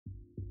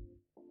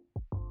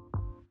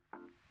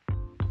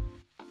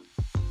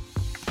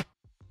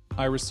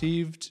I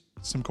received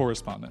some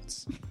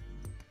correspondence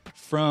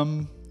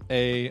from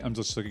I'm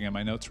just looking at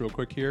my notes real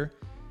quick here.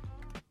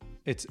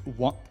 It's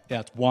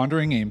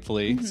wandering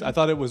aimfully. Mm-hmm. So I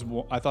thought it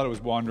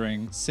was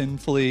wandering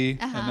sinfully,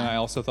 and then I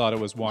also thought it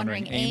was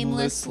wandering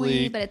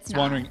aimlessly. But it's not.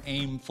 Wandering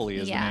aimfully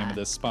is the name of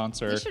this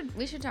sponsor.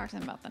 We should talk to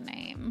them about the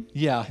name.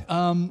 Yeah,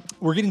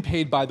 we're getting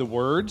paid by the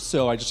word,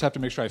 so I just have to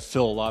make sure I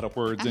fill a lot of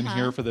words in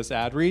here for this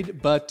ad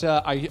read. But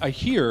I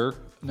hear,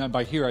 and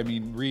by here I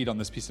mean read on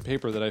this piece of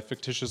paper that I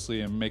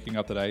fictitiously am making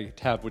up that I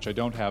have, which I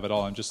don't have at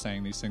all. I'm just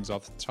saying these things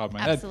off the top of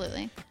my head.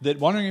 Absolutely. That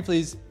Wandering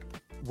Aimfully's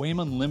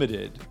WAIM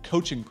Unlimited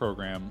coaching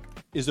program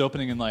is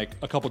opening in like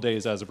a couple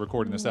days as of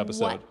recording this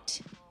episode.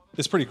 What?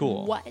 It's pretty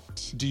cool.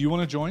 What? Do you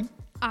want to join?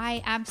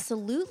 I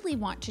absolutely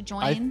want to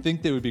join. I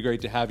think they would be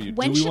great to have you.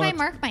 When should I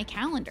mark my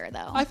calendar,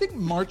 though? I think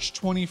March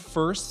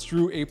 21st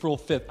through April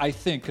 5th. I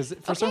think, because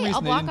for some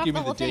reason they didn't give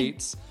me the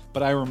dates,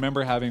 but I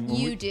remember having...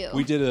 We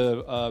did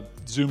a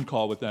Zoom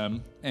call with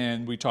them,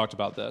 and we talked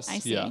about this. I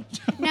see. Yeah.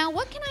 Now,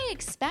 what can I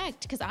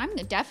expect? Because I'm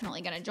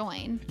definitely going to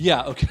join.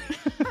 Yeah, okay.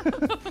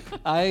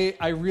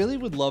 I really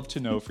would love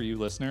to know for you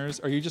listeners,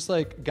 are you just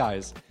like,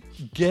 guys,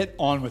 get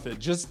on with it.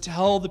 Just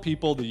tell the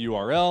people the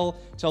URL,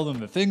 tell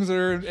them the things that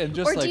are, and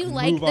just or do you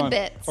like move the on.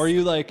 bits? Or are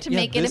you like, to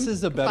make this it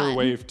is a better fun.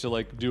 way to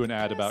like do an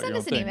ad about your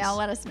own things. Send us an email.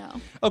 Let us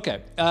know.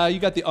 Okay. You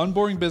got the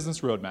Unboring Business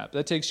Roadmap.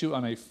 That takes you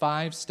on a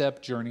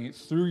 5-step journey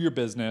through your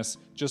business,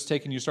 just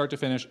taking you start to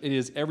finish. It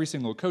is every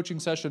single coaching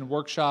session,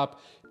 workshop,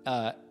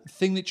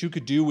 thing that you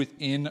could do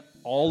within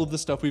all of the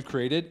stuff we've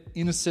created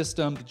in a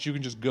system that you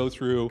can just go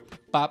through,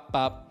 bop,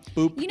 bop,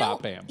 boop,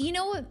 bop, bam. You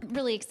know what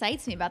really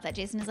excites me about that,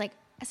 Jason, is like,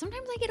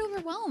 sometimes I get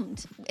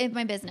overwhelmed in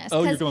my business.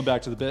 Oh, you're going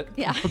back to the bit?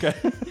 Yeah. Okay.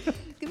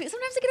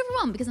 Sometimes I get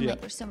overwhelmed because I'm like,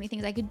 there's so many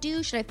things I could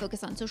do. Should I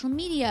focus on social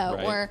media?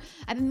 Right. Or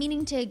I've been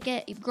meaning to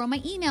grow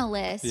my email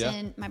list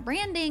and my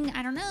branding.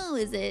 I don't know.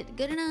 Is it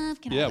good enough?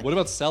 What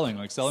about selling?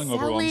 Like selling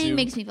overwhelms you?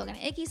 Makes me feel kind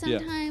of icky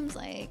sometimes.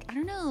 Like, I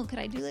don't know. Could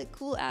I do like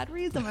cool ad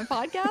reads on my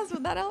podcast?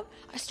 Would that help?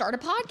 I start a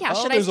podcast.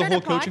 Oh, Should there's I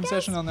start a whole coaching podcast?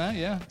 session on that.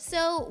 Yeah.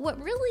 So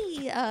what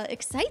really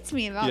excites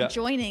me about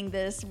joining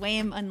this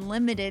WAIM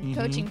Unlimited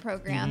coaching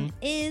program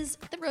is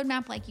the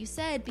roadmap, like you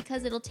said,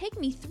 because it'll take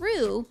me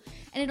through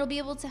and it'll be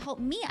able to help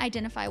me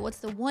identify what's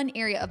the one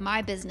area of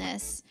my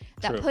business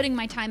that putting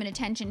my time and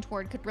attention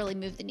toward could really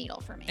move the needle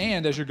for me.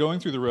 And as you're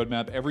going through the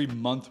roadmap, every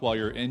month while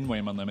you're in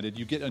WAIM Unlimited,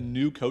 you get a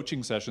new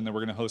coaching session that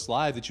we're going to host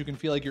live that you can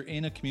feel like you're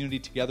in a community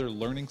together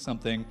learning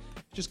something. It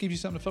just gives you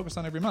something to focus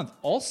on every month.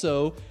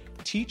 Also,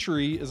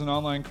 Teachery is an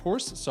online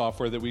course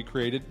software that we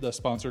created, the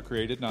sponsor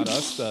created, not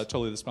us,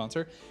 totally the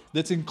sponsor,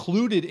 that's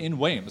included in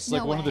WAIM. It's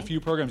like one of the few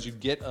programs you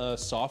get a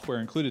software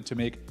included to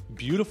make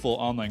beautiful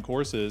online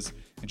courses.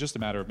 In just a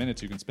matter of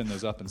minutes, you can spin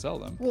those up and sell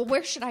them. Well,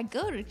 where should I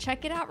go to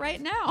check it out right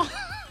now?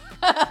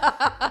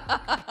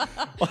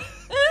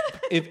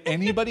 If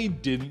anybody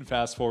didn't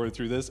fast forward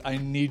through this, I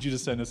need you to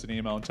send us an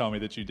email and tell me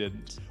that you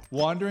didn't.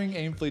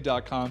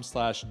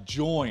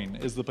 WanderingAimfully.com/join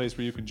is the place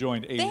where you can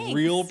join a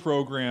real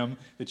program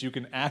that you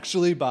can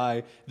actually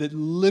buy that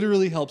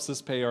literally helps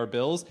us pay our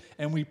bills.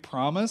 And we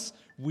promise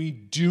we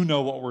do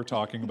know what we're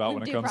talking about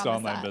when it comes to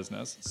online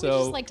business. So we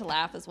just like to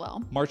laugh as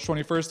well. March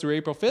 21st through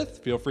April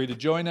 5th, feel free to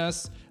join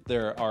us.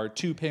 There are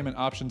 2 payment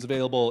options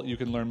available. You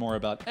can learn more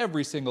about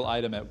every single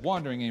item at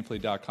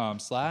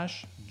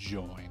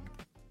WanderingAimfully.com/join.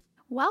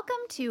 Welcome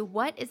to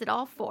What Is It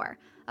All For?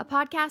 A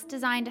podcast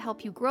designed to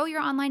help you grow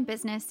your online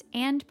business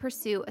and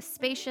pursue a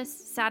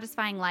spacious,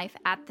 satisfying life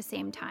at the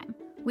same time.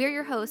 We're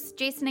your hosts,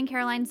 Jason and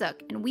Caroline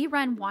Zook, and we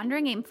run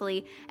Wandering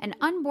Aimfully, an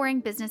unboring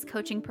business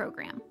coaching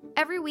program.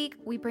 Every week,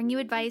 we bring you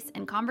advice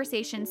and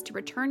conversations to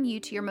return you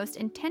to your most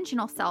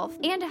intentional self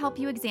and to help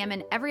you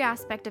examine every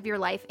aspect of your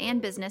life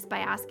and business by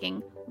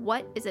asking,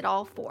 what is it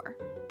all for?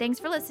 Thanks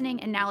for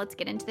listening, and now let's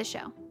get into the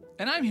show.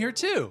 And I'm here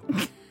too.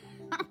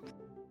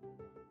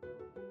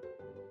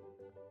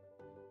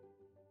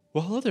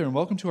 Well, hello there, and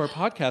welcome to our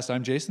podcast.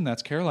 I'm Jason,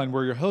 that's Caroline,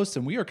 we're your hosts,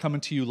 and we are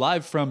coming to you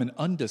live from an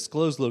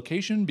undisclosed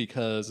location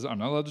because I'm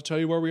not allowed to tell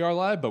you where we are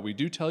live, but we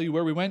do tell you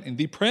where we went in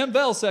the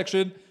Pramvel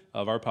section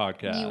of our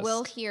podcast. You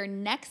will hear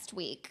next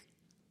week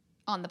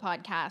on the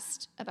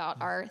podcast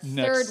about our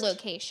third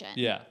location.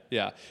 Yeah.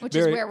 Which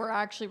is where we're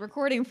actually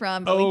recording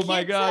from. But oh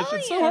my gosh,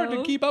 it's so hard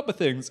to keep up with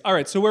things. All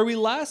right, so where we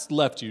last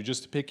left you,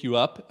 just to pick you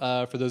up,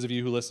 for those of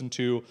you who listen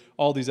to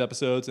all these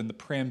episodes, and the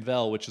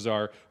Pramvel, which is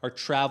our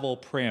travel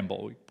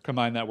preamble. We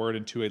combine that word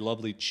into a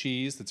lovely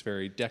cheese that's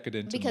very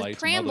decadent and light and lovely.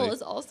 Because preamble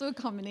is also a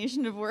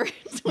combination of words,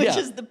 which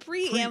is the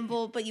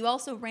preamble, but you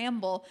also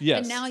ramble.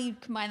 Yes. And now you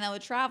combine that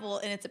with travel,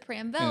 and it's a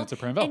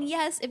Pramvel. And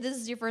yes, if this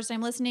is your first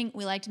time listening,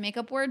 we like to make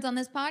up words on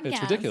this podcast.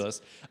 It's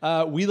ridiculous.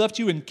 We left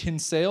you in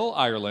Kinsale,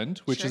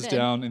 Ireland, which is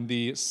down in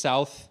the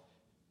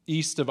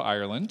southeast of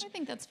Ireland. I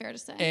think that's fair to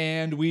say.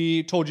 And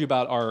we told you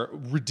about our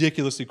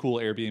ridiculously cool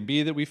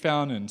Airbnb that we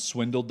found and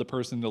swindled the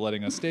person into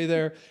letting us stay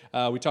there.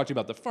 We talked to you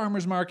about the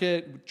farmer's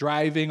market,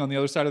 driving on the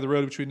other side of the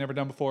road, which we'd never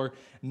done before.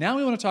 Now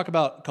we want to talk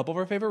about a couple of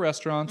our favorite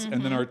restaurants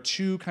and then our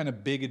 2 kind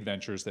of big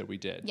adventures that we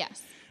did.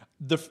 Yes.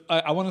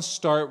 I want to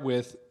start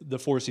with the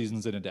 4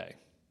 seasons in a day.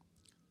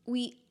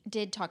 We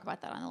did talk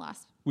about that on the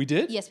last We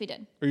did? Yes, we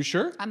did. Are you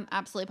sure? I'm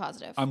absolutely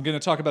positive. I'm going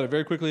to talk about it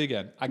very quickly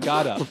again. I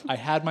got up. I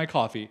had my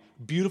coffee.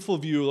 Beautiful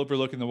view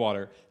overlooking the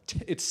water.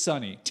 It's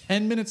sunny.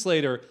 10 minutes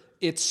later,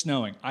 it's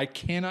snowing. I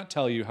cannot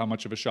tell you how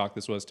much of a shock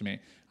this was to me.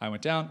 I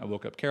went down. I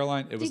woke up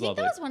Caroline. It was lovely. Do you think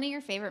that was one of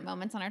your favorite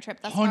moments on our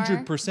trip thus far?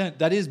 100%.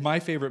 That is my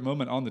favorite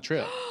moment on the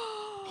trip.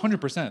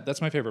 100%.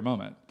 That's my favorite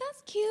moment.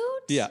 That's cute.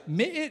 Yeah.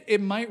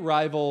 It might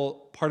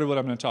rival part of what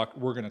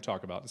we're going to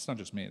talk about. It's not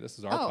just me. This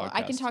is our podcast. Oh,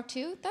 I can talk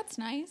too? That's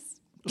nice.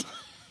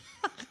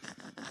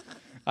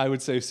 I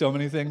would say so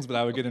many things, but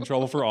I would get in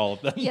trouble for all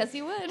of them. Yes,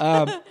 you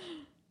would.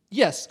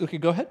 Yes. Okay,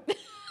 go ahead.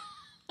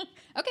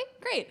 Okay,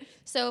 great.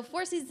 So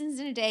 4 seasons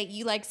in a day,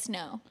 you like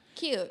snow.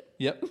 Cute.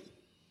 Yep.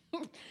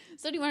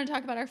 So do you want to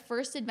talk about our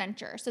first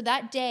adventure? So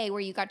that day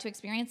where you got to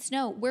experience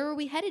snow, where were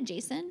we headed,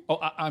 Jason? Oh,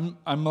 I'm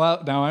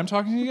allowed now. I'm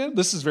talking again.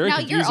 This is very now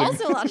confusing. You're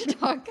also allowed to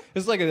talk.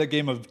 It's like a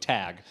game of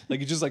tag.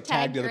 Like you just like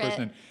tag the other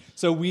person in.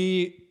 So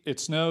it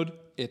snowed.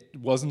 It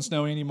wasn't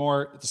snowing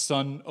anymore. The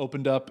sun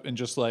opened up and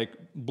just like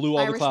blew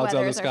all the clouds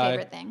out of the sky. Our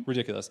favorite thing.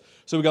 Ridiculous.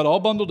 So we got all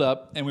bundled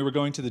up and we were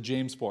going to the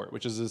James Fort,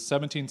 which is a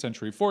 17th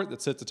century fort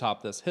that sits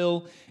atop this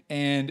hill.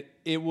 And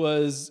it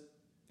was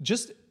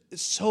just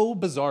so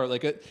bizarre.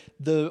 Like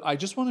I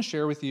just want to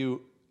share with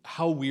you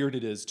how weird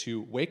it is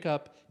to wake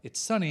up. It's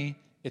sunny.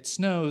 It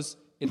snows.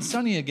 It's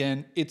sunny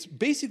again. It's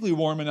basically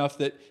warm enough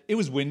that it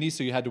was windy,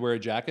 so you had to wear a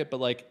jacket, but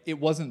like it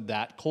wasn't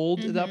that cold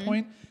at that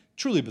point.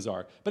 Truly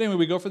bizarre. But anyway,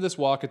 we go for this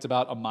walk. It's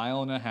about 1.5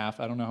 miles.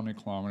 I don't know how many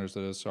kilometers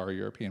it is. Sorry,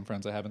 European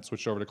friends. I haven't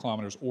switched over to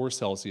kilometers or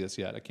Celsius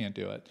yet. I can't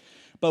do it.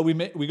 But we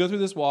go through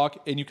this walk,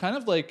 and you kind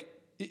of like,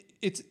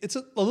 it's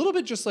a little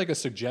bit just like a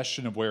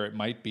suggestion of where it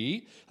might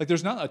be. Like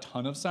there's not a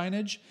ton of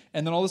signage.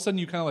 And then all of a sudden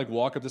you kind of like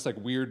walk up this like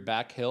weird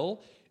back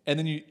hill. And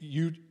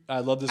then I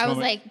love this moment. I was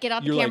like, get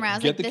out the camera. I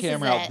was get like, the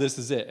camera out. This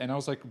is it. And I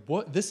was like,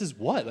 what? This is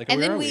what? Like, and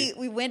where then are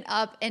we went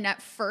up, and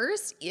at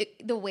first,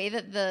 the way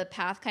that the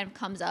path kind of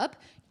comes up,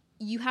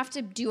 you have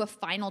to do a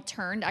final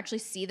turn to actually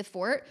see the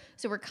fort.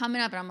 So we're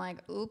coming up, and I'm like,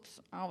 oops,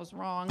 I was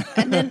wrong.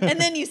 And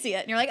then you see it,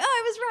 and you're like, oh,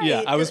 I was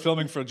right. Yeah, I was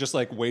filming for just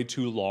like way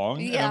too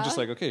long. Yeah. And I'm just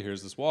like, okay,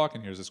 here's this walk,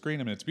 and here's the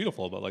screen. I mean, it's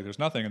beautiful, but like there's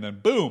nothing. And then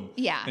boom.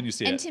 Yeah. And you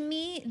see it. And it. to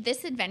me,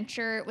 this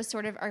adventure was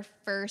sort of our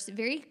first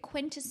very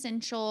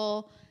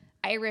quintessential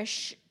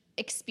Irish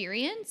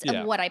experience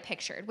of what I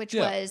pictured, which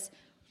was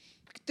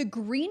the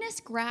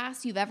greenest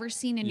grass you've ever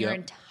seen in your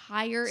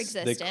entire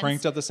existence. They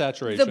cranked up the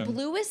saturation. The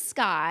bluest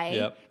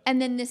sky.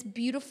 And then this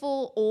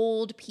beautiful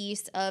old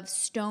piece of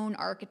stone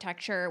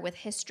architecture with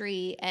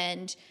history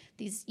and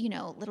these,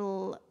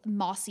 little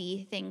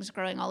mossy things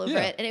growing all over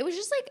it. And it was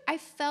just like, I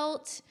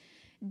felt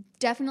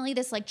definitely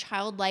this like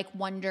childlike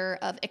wonder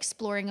of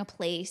exploring a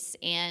place.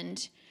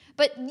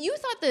 But you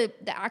thought the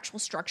actual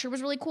structure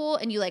was really cool,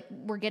 and you like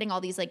were getting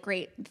all these like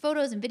great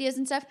photos and videos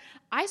and stuff.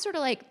 I sort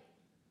of like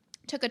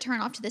took a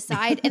turn off to the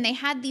side, and they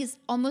had these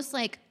almost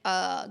like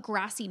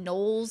grassy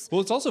knolls.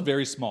 Well, it's also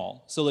very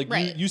small. So like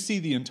you see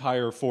the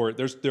entire fort.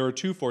 There are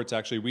 2 forts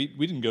actually. We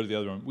didn't go to the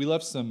other one. We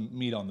left some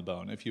meat on the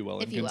bone, if you will,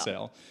 in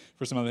Kinsale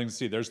for some other things to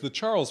see. There's the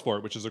Charles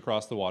Fort, which is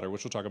across the water,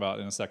 which we'll talk about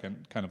in a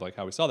second, kind of like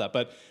how we saw that.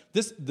 But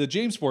the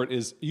James Fort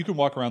is, you can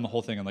walk around the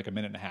whole thing in like 1.5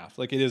 minutes.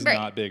 Like it is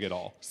not big at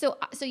all. So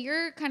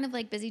you're kind of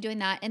like busy doing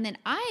that, and then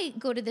I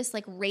go to this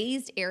like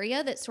raised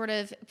area that sort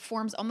of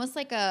forms almost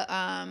like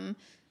a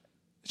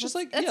it's just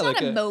like, that's not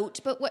like a moat,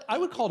 but what I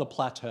would call it a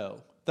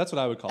plateau. That's what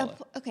I would call it.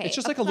 Okay. It's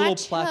just like a little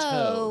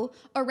plateau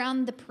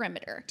around the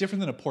perimeter. Different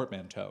than a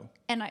portmanteau.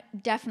 And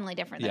definitely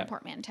different than a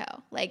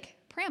portmanteau. Like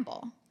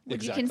Pramble.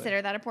 Would you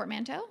consider that a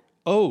portmanteau?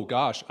 Oh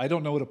gosh, I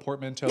don't know what a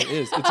portmanteau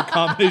is. It's a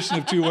combination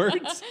of 2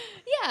 words.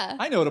 Yeah.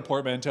 I know what a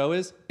portmanteau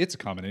is. It's a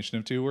combination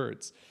of 2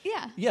 words.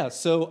 Yeah. Yeah.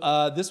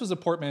 So this was a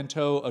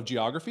portmanteau of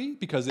geography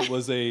because it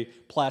was a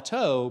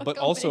plateau, but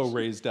also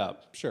raised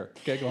up. Sure.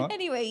 Okay, go on.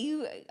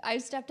 Anyway, I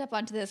stepped up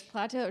onto this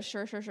plateau.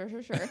 Sure.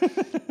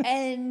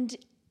 And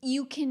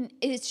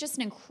it's just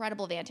an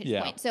incredible vantage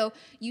point. So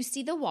you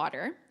see the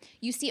water.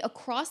 You see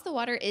across the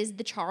water is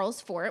the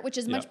Charles Fort, which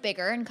is much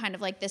bigger and kind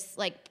of like this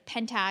like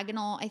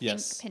pentagonal, I think,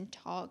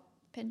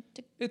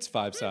 it's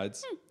 5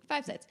 sides.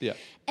 5 sides. Yeah.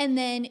 And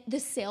then the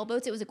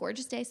sailboats, it was a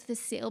gorgeous day. So the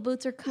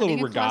sailboats are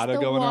cutting across the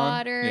going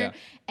water. On. Yeah.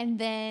 And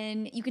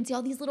then you can see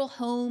all these little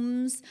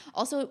homes.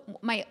 Also,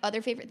 my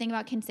other favorite thing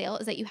about Kinsale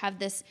is that you have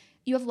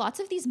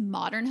lots of these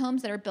modern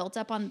homes that are built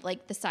up on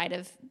like the side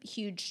of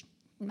huge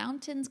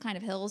mountains, kind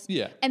of hills.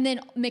 Yeah. And then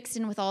mixed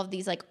in with all of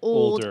these like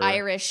older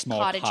Irish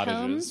cottage cottages,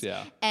 homes.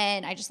 Yeah.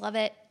 And I just love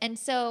it. And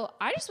so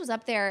I just was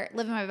up there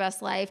living my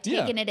best life,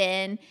 taking it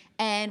in.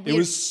 And it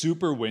was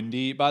super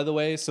windy, by the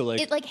way. So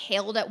like it like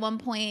hailed at one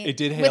point. It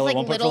did hail at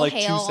one point for like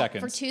 2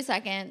 seconds. For 2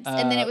 seconds.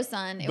 And then it was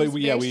sun. It was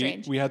very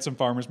strange. We had some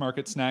farmers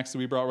market snacks that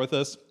we brought with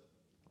us.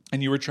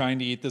 And you were trying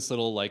to eat this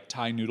little like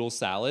Thai noodle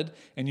salad,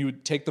 and you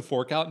would take the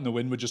fork out and the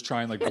wind would just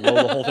try and like blow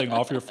the whole thing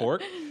off your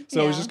fork.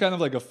 So it was just kind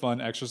of like a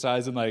fun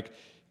exercise. And like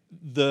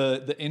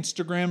the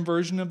Instagram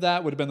version of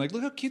that would have been like,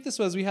 look how cute this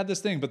was. We had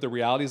this thing. But the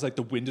reality is like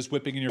the wind is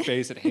whipping in your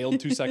face. It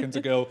hailed 2 seconds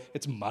ago.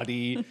 It's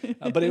muddy.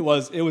 But it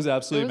was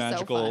absolutely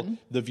magical. So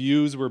the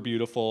views were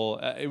beautiful.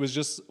 It was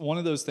just one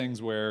of those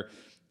things where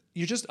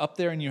you're just up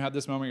there and you have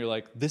this moment, you're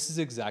like, this is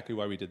exactly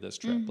why we did this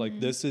trip. Like,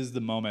 this is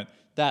the moment,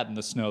 that and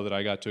the snow that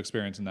I got to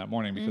experience in that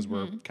morning, because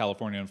we're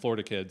California and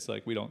Florida kids.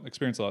 Like, we don't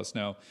experience a lot of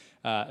snow.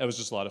 It was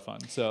just a lot of fun.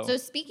 So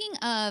speaking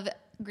of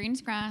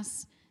greenest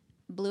grass,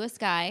 bluest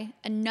sky,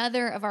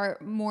 another of our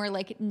more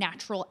like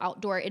natural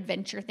outdoor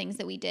adventure things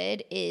that we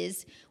did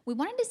is we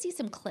wanted to see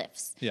some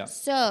cliffs. Yeah.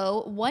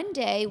 So one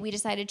day we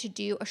decided to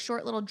do a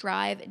short little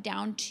drive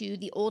down to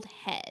the Old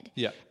Head.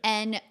 Yeah.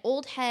 And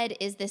Old Head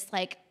is this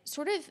like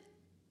sort of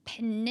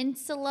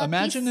peninsula.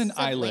 Imagine piece an of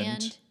island,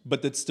 land.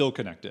 but that's still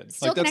connected.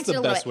 Still like, that's connected the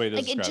a little best bit. way to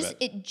like describe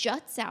it. It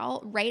juts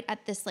out right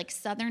at this like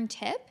southern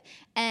tip,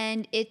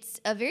 and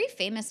it's a very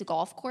famous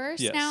golf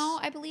course now,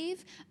 I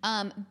believe.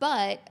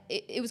 But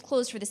it was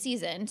closed for the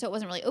season, so it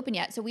wasn't really open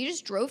yet. So we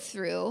just drove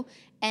through,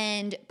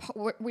 and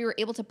we were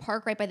able to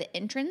park right by the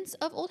entrance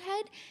of Old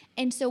Head.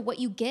 And so what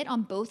you get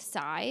on both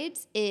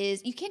sides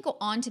is you can't go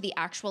on to the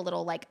actual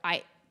little like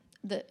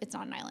it's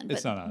not an island,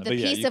 but the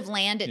piece of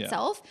land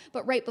itself.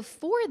 But right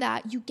before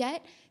that, you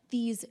get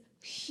these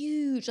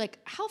huge, like,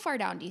 how far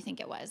down do you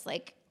think it was?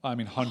 Like, I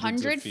mean,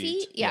 hundreds of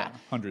feet. Yeah.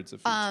 Hundreds of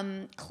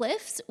feet.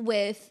 Cliffs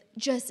with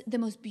just the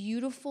most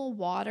beautiful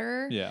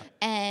water. Yeah.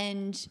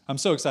 And I'm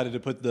so excited to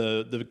put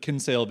the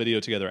Kinsale video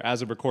together.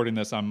 As of recording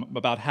this, I'm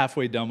about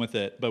halfway done with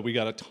it, but we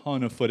got a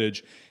ton of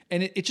footage,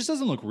 and it just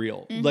doesn't look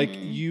real. Like,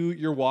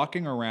 you're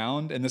walking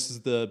around, and this is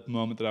the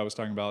moment that I was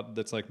talking about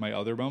that's like my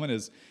other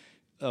moment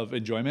of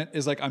enjoyment,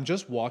 is like, I'm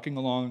just walking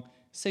along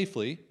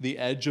safely the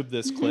edge of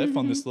this cliff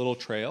on this little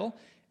trail,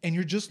 and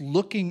you're just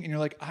looking, and you're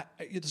like,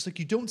 it's like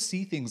you don't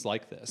see things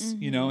like this,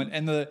 you know?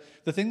 And the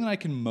thing that I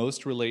can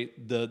most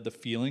relate the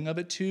feeling of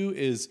it to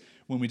is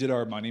when we did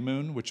our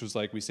honeymoon, which was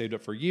like, we saved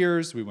up for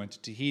years, we went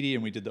to Tahiti,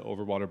 and we did the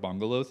overwater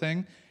bungalow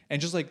thing.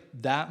 And just like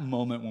that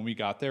moment when we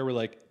got there, we're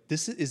like,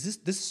 this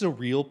is a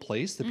real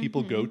place that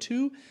people go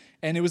to.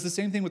 And it was the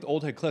same thing with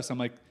Old Head Cliffs. I'm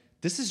like,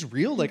 this is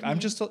real. Like, I'm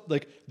just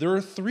like, there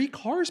are 3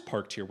 cars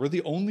parked here. We're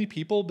the only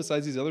people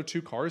besides these other 2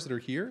 cars that are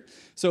here.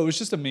 So it was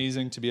just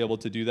amazing to be able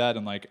to do that.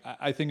 And like,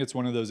 I think it's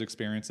one of those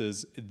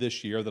experiences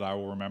this year that I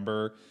will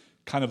remember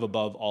kind of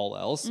above all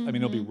else. I mean,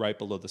 it'll be right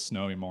below the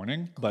snowy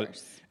morning,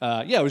 but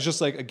yeah, it was just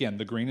like, again,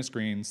 the greenest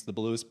greens, the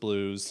bluest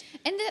blues.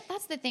 And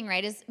that's the thing,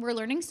 right? Is we're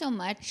learning so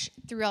much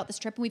throughout this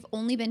trip. And we've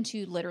only been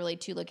to literally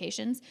 2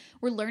 locations.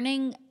 We're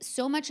learning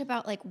so much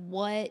about like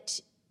what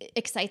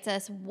excites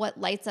us,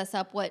 what lights us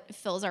up, what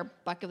fills our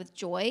bucket with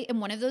joy. And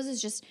one of those is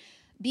just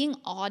being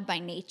awed by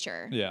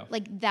nature. Yeah.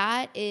 Like,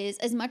 that is,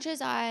 as much as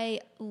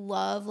I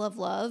love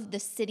the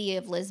city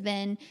of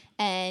Lisbon,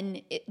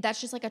 and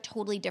that's just like a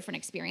totally different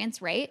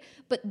experience, right?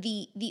 But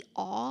the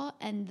awe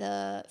and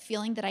the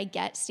feeling that I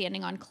get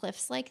standing on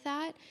cliffs like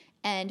that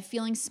and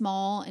feeling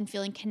small and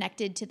feeling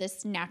connected to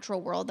this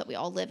natural world that we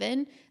all live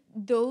in,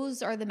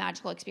 those are the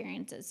magical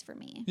experiences for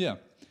me. Yeah.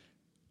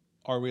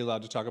 Are we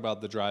allowed to talk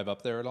about the drive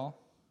up there at all?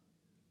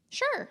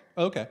 Sure.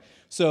 Okay.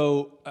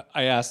 So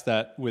I asked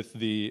that with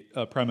the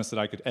premise that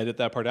I could edit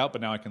that part out,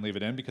 but now I can leave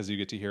it in because you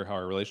get to hear how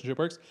our relationship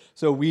works.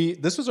 So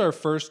this was our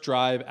first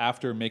drive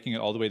after making it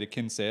all the way to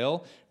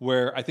Kinsale,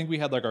 where I think we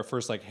had like our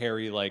first like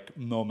hairy like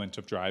moment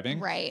of driving.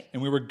 Right.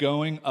 And we were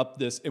going up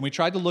this, and we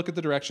tried to look at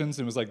the directions,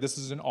 and it was like, this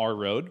is an R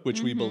road,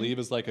 which we believe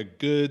is like a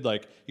good,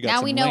 like, you got now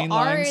some we know lane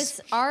lines.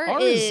 R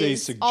is a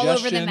is all over the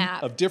suggestion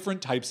map of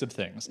different types of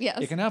things. Yes.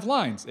 It can have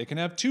lines. It can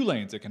have 2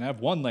 lanes. It can have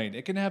 1 lane.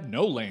 It can have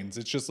no lanes.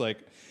 It's just like,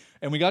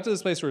 and we got to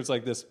this place where it's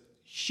like this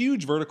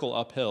huge vertical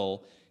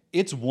uphill.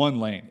 It's 1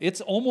 lane. It's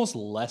almost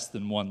less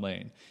than 1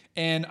 lane.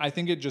 And I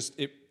think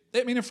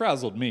it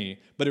frazzled me,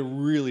 but it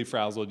really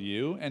frazzled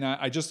you. And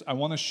I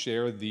want to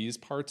share these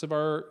parts of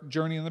our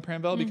journey in the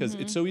Pramvel because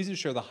it's so easy to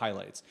share the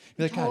highlights.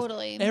 You're like,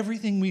 totally. Guys,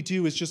 everything we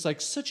do is just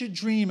like such a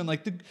dream, and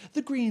like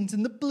the greens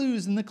and the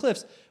blues and the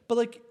cliffs. But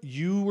like,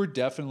 you were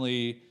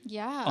definitely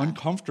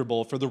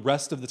uncomfortable for the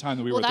rest of the time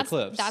that we were at the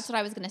cliffs. That's what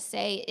I was going to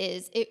say,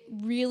 is it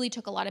really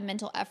took a lot of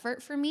mental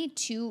effort for me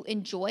to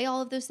enjoy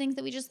all of those things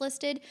that we just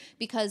listed,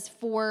 because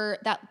for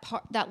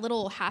that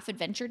little half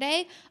adventure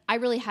day, I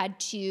really had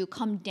to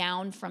come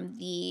down from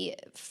the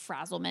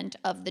frazzlement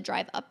of the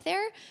drive up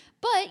there.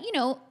 But, you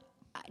know,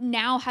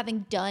 now having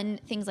done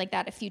things like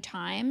that a few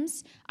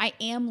times, I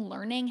am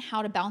learning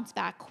how to bounce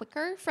back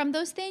quicker from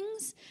those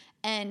things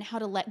and how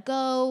to let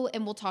go.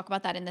 And we'll talk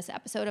about that in this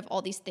episode, of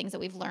all these things that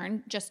we've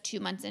learned just 2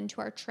 months into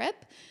our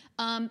trip.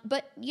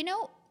 But, you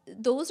know,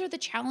 those are the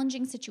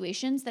challenging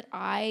situations that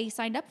I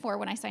signed up for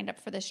when I signed up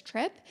for this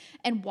trip,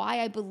 and why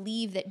I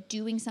believe that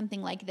doing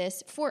something like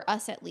this, for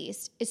us at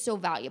least, is so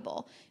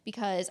valuable,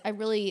 because I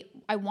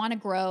want to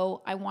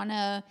grow. I want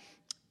to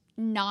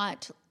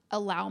not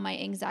allow my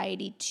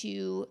anxiety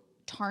to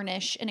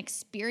tarnish an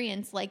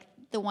experience like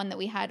the one that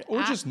we had,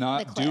 or just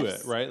not do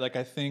it, right? Like,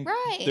 I think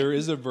there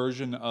is a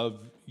version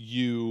of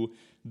you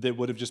that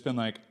would have just been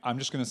like, I'm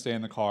just going to stay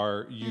in the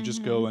car. You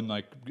just go and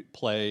like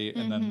play.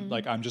 And then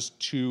like, I'm just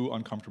too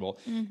uncomfortable.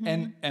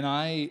 And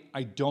I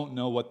don't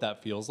know what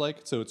that feels like.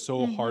 So it's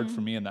so hard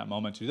for me in that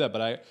moment to do that.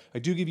 But I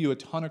do give you a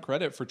ton of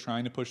credit for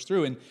trying to push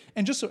through.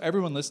 And just so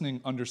everyone listening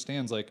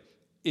understands, like,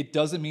 it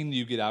doesn't mean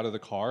you get out of the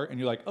car and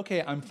you're like,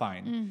 okay, I'm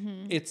fine.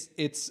 Mm-hmm.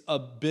 It's a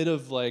bit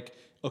of like,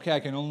 okay, I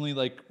can only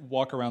like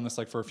walk around this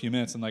like for a few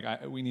minutes and like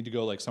we need to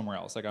go like somewhere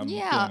else. Like I'm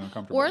feeling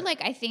uncomfortable. Or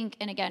like I think,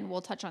 and again,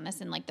 we'll touch on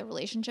this in like the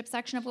relationship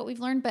section of what we've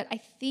learned, but I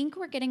think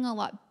we're getting a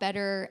lot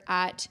better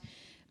at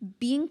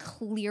being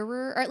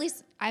clearer, or at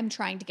least I'm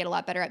trying to get a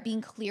lot better at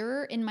being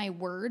clearer in my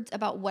words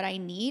about what I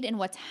need and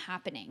what's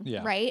happening.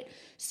 Yeah. Right.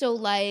 So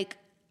like,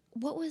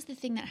 what was the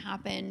thing that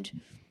happened?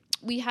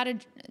 We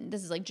had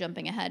this is like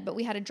jumping ahead, but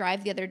we had a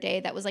drive the other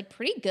day that was like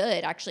pretty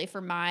good actually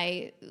for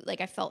I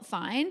felt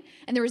fine.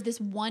 And there was this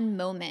one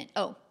moment.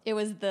 Oh, it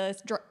was the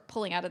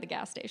pulling out of the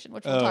gas station,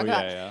 which we'll talk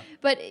about. Yeah.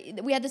 But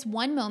we had this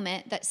one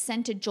moment that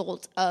sent a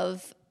jolt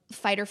of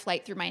fight or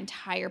flight through my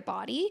entire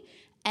body.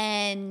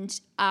 And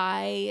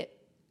I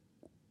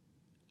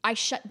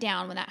shut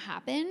down when that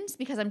happens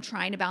because I'm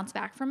trying to bounce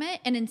back from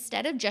it. And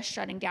instead of just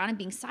shutting down and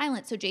being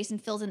silent so Jason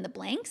fills in the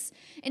blanks,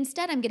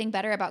 instead I'm getting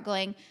better about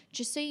going,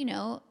 just so you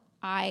know,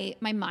 my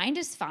mind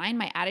is fine.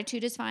 My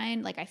attitude is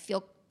fine. Like I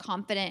feel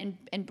confident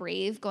and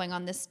brave going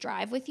on this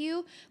drive with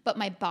you, but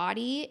my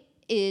body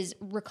is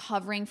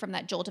recovering from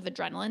that jolt of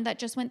adrenaline that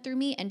just went through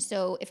me. And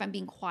so if I'm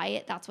being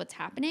quiet, that's what's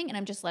happening. And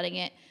I'm just letting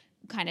it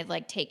kind of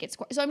like take its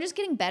course. So I'm just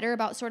getting better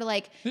about sort of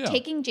like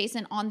taking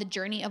Jason on the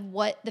journey of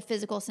what the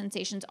physical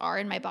sensations are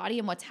in my body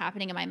and what's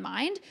happening in my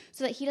mind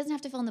so that he doesn't have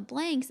to fill in the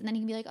blanks. And then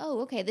he can be like,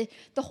 oh, okay,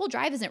 the whole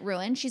drive isn't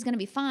ruined. She's going to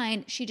be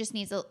fine. She just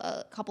needs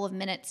a couple of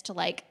minutes to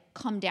like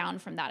come down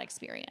from that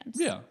experience.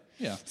 Yeah.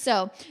 Yeah.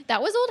 So that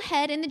was old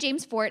head in the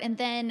James Fort. And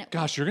then,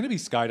 gosh, you're going to be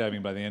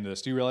skydiving by the end of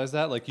this. Do you realize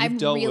that? Like I'm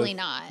really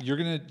not. You're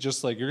going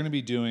to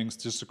be doing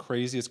just the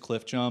craziest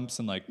cliff jumps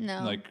and like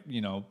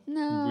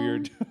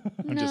weird.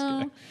 I'm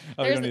just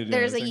kidding.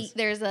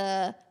 There's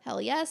a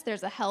hell yes,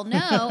 there's a hell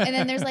no, and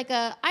then there's like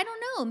a I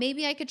don't know,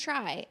 maybe I could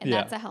try, and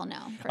that's a hell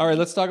no. All right,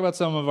 let's talk about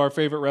some of our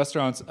favorite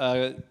restaurants.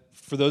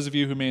 For those of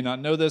you who may not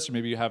know this, or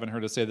maybe you haven't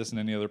heard us say this in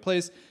any other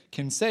place,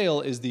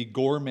 Kinsale is the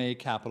gourmet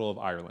capital of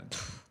Ireland.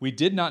 We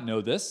did not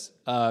know this.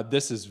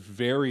 This is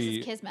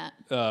kismet.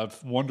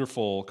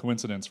 Wonderful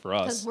coincidence for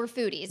us. Because we're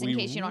foodies, in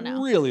case you don't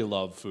know. We really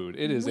love food.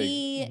 It is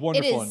a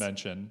wonderful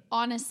invention.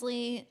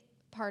 Honestly,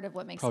 part of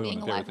what makes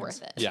being alive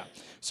worth it. Yeah.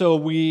 So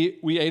we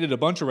ate at a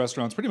bunch of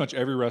restaurants, pretty much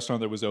every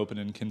restaurant that was open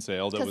in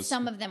Kinsale. Because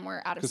some of them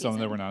were out of season. Some of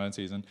them were not in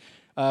season.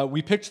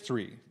 We picked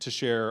 3 to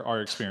share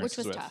our experiences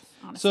with. Which was tough,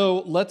 honestly.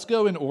 So let's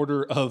go in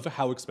order of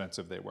how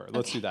expensive they were.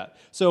 Let's do that.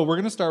 So we're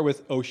going to start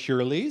with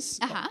O'Hurley's,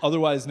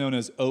 otherwise known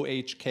as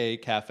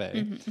OHK Cafe.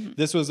 Mm-hmm.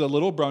 This was a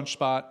little brunch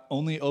spot,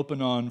 only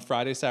open on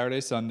Friday,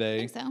 Saturday, Sunday.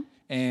 I think so.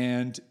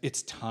 And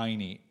it's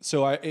tiny.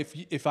 So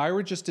if I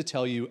were just to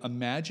tell you,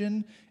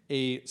 imagine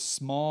a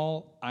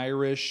small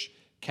Irish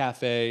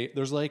cafe.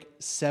 There's like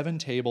 7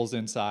 tables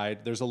inside.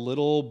 There's a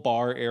little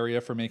bar area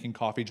for making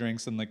coffee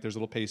drinks and like there's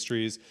little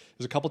pastries.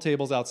 There's a couple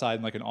tables outside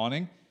and like an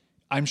awning.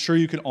 I'm sure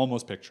you can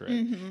almost picture it.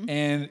 Mm-hmm.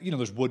 And,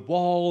 there's wood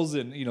walls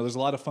and, there's a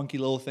lot of funky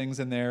little things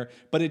in there.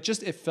 But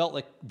it felt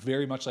like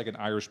very much like an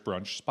Irish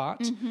brunch spot.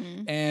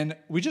 Mm-hmm. And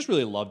we just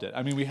really loved it.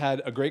 I mean, we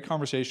had a great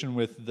conversation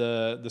with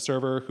the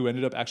server who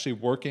ended up actually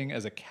working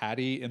as a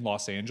caddy in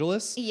Los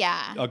Angeles.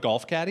 Yeah. A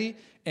golf caddy.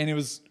 And it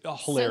was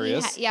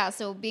hilarious.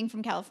 So being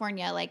from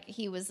California, like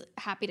he was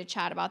happy to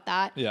chat about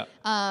that. Yeah.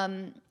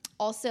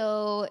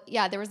 Also,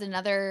 there was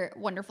another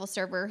wonderful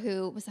server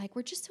who was like,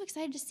 we're just so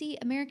excited to see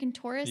American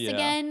tourists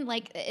again.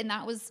 Like, and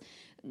that was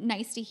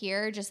nice to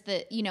hear. Just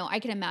that, I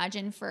can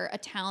imagine for a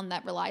town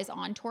that relies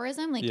on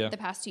tourism, like the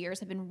past 2 years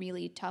have been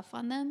really tough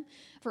on them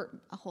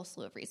for a whole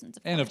slew of reasons.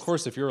 Of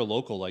course, if you're a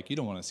local, like you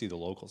don't want to see the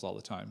locals all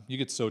the time. You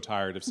get so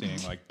tired of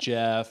seeing like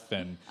Jeff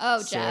and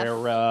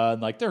Sarah,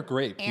 and like they're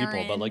great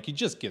people, but like you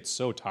just get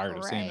so tired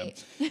of seeing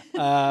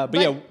them.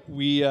 But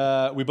we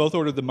both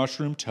ordered the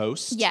mushroom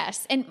toast.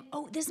 Yes, and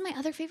this is my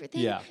other favorite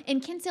thing. Yeah. In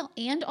Kinsale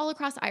and all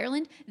across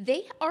Ireland,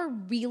 they are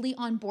really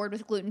on board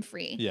with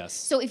gluten-free. Yes.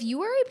 So if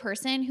you are a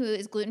person who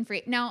is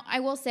gluten-free, now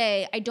I will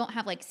say I don't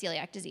have like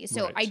celiac disease,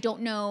 so I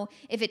don't know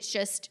if it's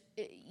just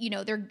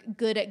they're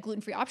good at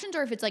gluten-free options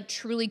or if it's like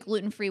truly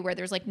gluten-free where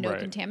there's like no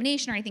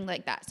contamination or anything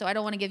like that. So I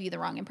don't want to give you the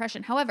wrong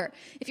impression. However,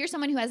 if you're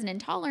someone who has an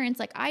intolerance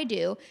like I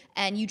do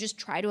and you just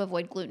try to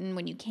avoid gluten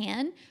when you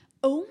can,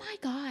 oh my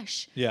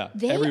gosh. Yeah.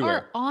 They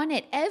are on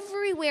it.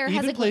 Everywhere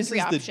has a gluten-free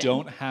option. Even places that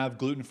don't have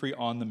gluten-free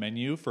on the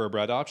menu for a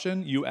bread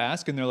option, you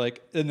ask and they're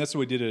like, and that's what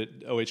we did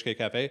at OHK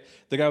Cafe.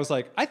 The guy was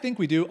like, I think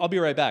we do. I'll be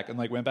right back. And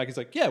like went back. He's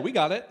like, yeah, we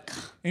got it.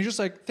 And you're just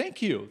like,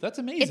 thank you. That's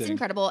amazing. It's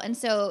incredible. And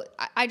so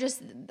I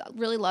just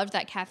really loved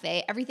that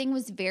cafe. Everything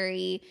was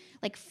very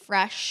like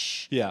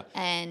fresh. Yeah.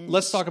 And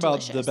let's talk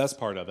delicious. about the best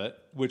part of it,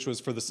 which was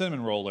for the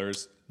cinnamon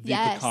rollers. The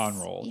pecan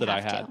roll that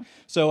I had. To.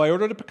 So I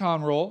ordered a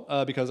pecan roll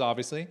because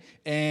obviously,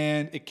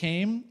 and it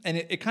came and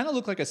it kind of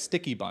looked like a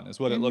sticky bun is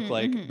what it looked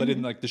like, but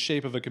in like the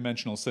shape of a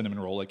conventional cinnamon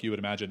roll, like you would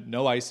imagine,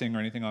 no icing or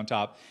anything on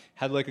top,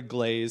 had like a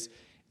glaze.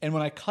 And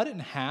when I cut it in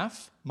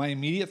half, my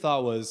immediate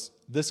thought was,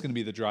 this is going to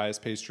be the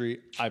driest pastry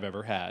I've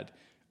ever had.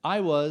 I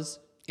was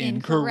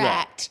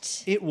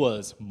incorrect. It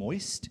was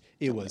moist.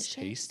 It was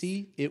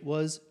tasty. It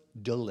was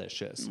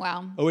delicious.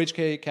 Wow.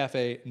 OHK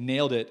Cafe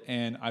nailed it,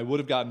 and I would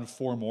have gotten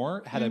 4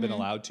 more had I been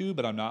allowed to,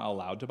 but I'm not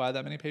allowed to buy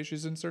that many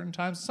pastries in certain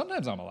times.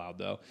 Sometimes I'm allowed,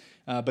 though.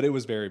 But it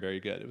was very, very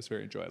good. It was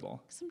very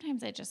enjoyable.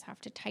 Sometimes I just have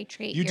to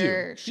titrate You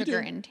your do.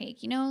 sugar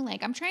intake. You know,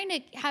 like I'm trying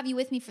to have you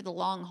with me for the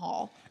long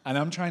haul. And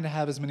I'm trying to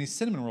have as many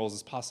cinnamon rolls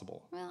as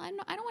possible. Well, I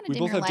don't want to We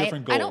dinner both have light.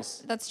 different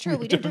goals. That's true.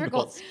 We do have different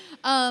goals.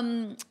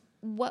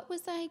 What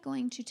was I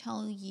going to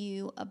tell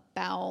you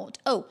about?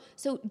 Oh,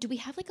 so do we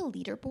have like a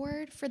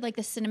leaderboard for like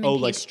the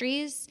cinnamon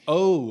pastries?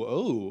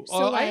 So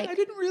like, I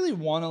didn't really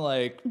want to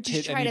like just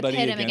pit try to anybody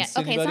pit 'em against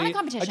again. Okay, it's anybody. not a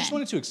competition. I just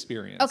wanted to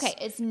experience. Okay,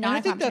 it's not and I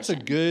a think that's a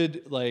competition.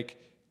 good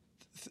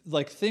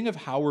like thing of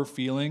how we're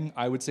feeling.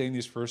 I would say in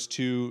these first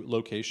 2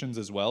 locations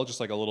as well, just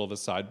like a little of a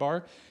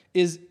sidebar,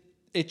 is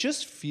it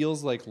just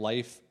feels like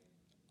life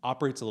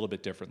operates a little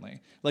bit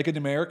differently. Like an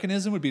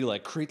Americanism would be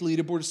like create the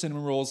leaderboard of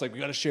cinnamon rolls. Like we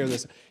got to share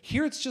this.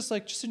 Here it's just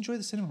like just enjoy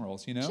the cinnamon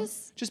rolls. You know,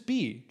 just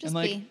be. Just and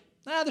like be.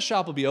 the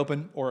shop will be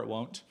open or it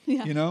won't.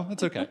 Yeah. You know,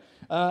 that's okay.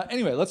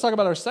 Anyway, let's talk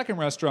about our second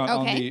restaurant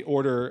on the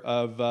order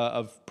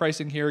of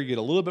pricing here. You get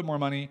a little bit more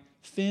money.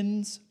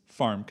 Finn's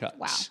Farm Cut.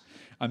 Wow.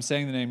 I'm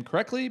saying the name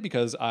correctly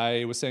because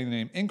I was saying the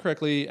name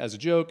incorrectly as a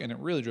joke, and it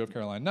really drove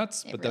Caroline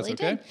nuts, but really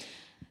that's okay. did.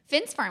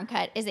 Finn's Farm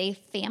Cut is a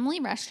family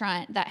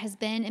restaurant that has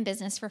been in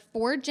business for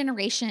 4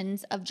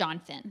 generations of John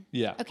Finn.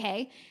 Yeah.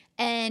 Okay.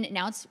 And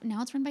now it's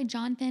run by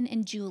John Finn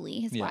and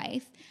Julie, his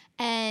wife.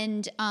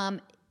 And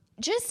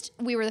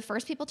we were the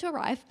first people to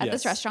arrive at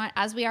this restaurant,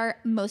 as we are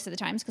most of the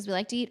times, because we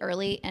like to eat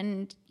early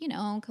and, you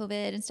know,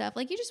 COVID and stuff.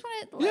 Like you just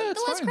want to,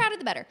 the less crowded,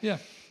 the better. Yeah.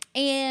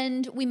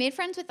 And we made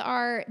friends with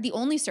the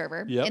only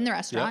server in the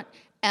restaurant.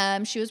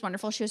 She was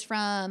wonderful. She was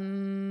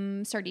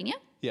from Sardinia.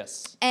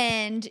 Yes.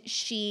 And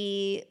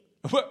she...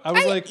 I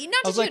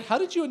was like, how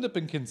did you end up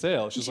in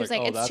Kinsale? She's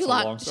like, it's that's too a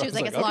long. long story. She was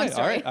like, it's a okay, long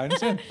story. All right,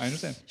 I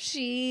understand.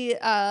 She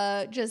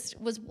just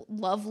was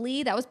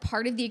lovely. That was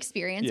part of the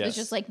experience. It was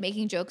just like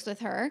making jokes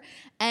with her.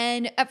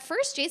 And at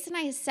first, Jason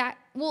and I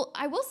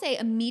I will say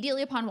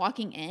immediately upon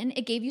walking in,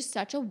 it gave you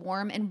such a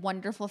warm and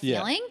wonderful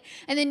feeling.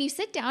 Yeah. And then you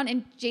sit down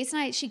and Jason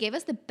and she gave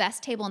us the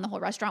best table in the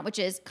whole restaurant, which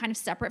is kind of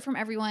separate from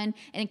everyone,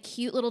 and a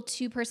cute little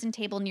 2-person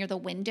table near the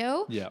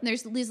window. Yeah. And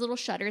there's these little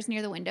shutters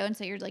near the window. And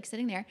so you're like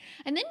sitting there.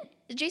 And then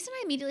Jason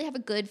and I immediately have a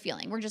good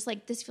feeling. We're just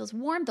like, this feels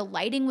warm. The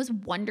lighting was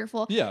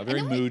wonderful. Yeah,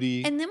 very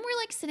moody. And then we're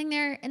like sitting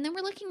there and then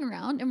we're looking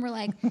around and we're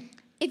like,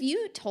 if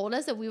you told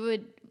us that we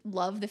would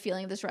love the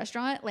feeling of this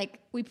restaurant, like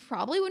we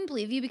probably wouldn't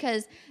believe you,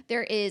 because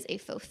there is a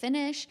faux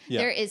finish.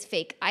 There is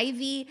fake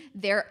ivy.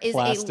 There is a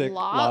plastic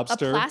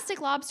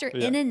lobster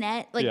in a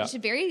net, like just a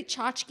very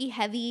tchotchke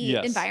heavy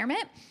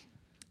environment.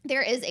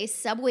 There is a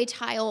subway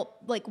tile,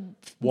 like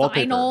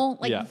wallpaper.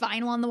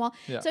 Vinyl on the wall.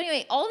 Yeah. So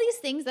anyway, all these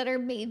things that are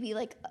maybe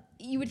like,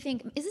 you would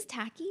think, is this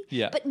tacky?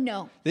 Yeah. But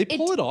no. They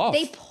pull it off.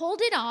 They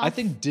pulled it off. I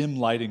think dim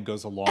lighting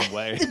goes a long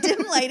way. The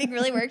dim lighting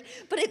really worked.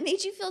 But it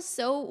made you feel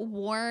so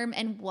warm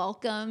and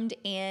welcomed,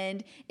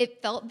 and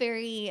it felt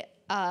very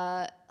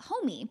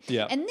homey.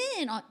 Yeah. And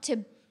then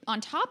on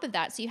top of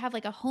that, so you have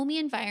like a homey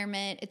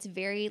environment. It's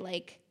very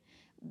like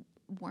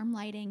warm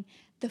lighting.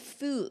 The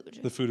food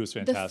was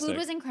fantastic. The food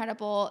was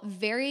incredible.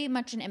 Very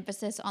much an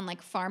emphasis on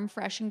like farm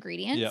fresh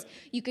ingredients. Yep.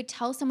 You could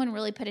tell someone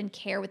really put in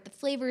care with the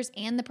flavors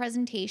and the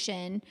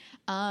presentation.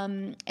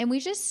 And we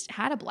just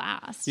had a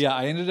blast. Yeah,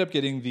 I ended up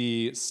getting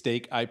the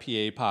steak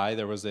IPA pie.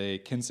 There was a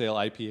Kinsale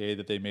IPA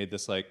that they made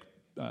this like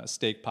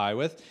steak pie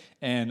with,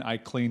 and I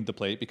cleaned the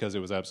plate because it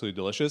was absolutely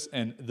delicious.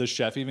 And the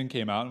chef even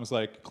came out and was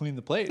like, clean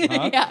the plate,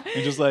 huh? Yeah.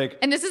 And just like...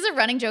 And this is a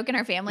running joke in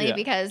our family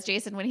because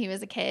Jason, when he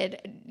was a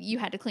kid, you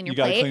had to clean your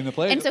plate. You gotta clean the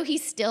plate. And so he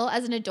still,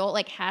 as an adult,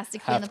 like has to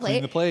clean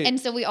the plate. And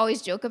so we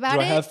always joke about it.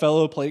 Do I have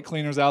fellow plate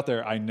cleaners out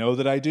there? I know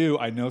that I do.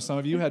 I know some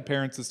of you had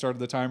parents that started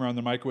the timer on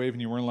the microwave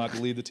and you weren't allowed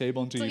to leave the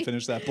table until you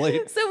finished that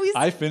plate.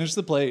 I finished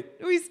the plate.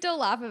 We still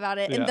laugh about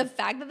it. Yeah. And the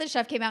fact that the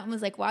chef came out and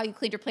was like, wow, you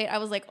cleaned your plate. I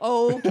was like,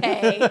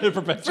 okay.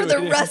 For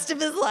the rest of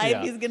his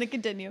life, he's going to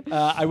continue.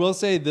 I will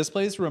say this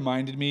place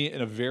reminded me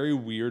in a very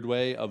weird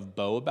way of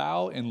Boa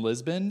Bao in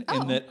Lisbon,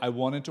 in that I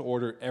wanted to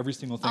order every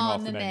single thing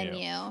off the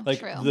menu.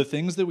 Like the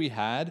things that we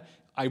had,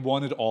 I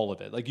wanted all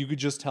of it. Like you could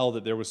just tell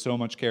that there was so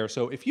much care.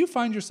 So if you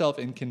find yourself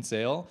in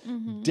Kinsale,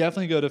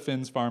 definitely go to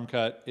Finn's Farm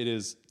Cut. It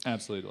is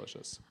absolutely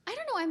delicious. I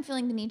don't know why I'm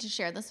feeling the need to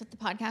share this with the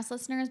podcast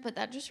listeners, but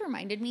that just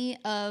reminded me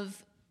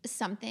of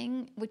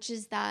something, which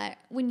is that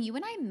when you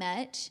and I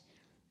met,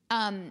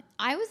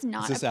 I was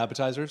not... Is this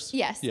appetizers?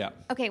 Yes. Yeah.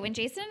 Okay, when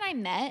Jason and I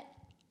met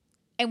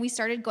and we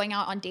started going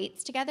out on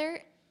dates together,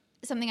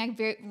 something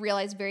I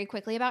realized very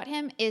quickly about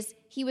him is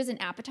he was an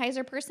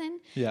appetizer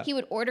person. Yeah. He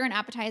would order an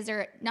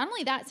appetizer. Not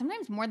only that,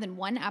 sometimes more than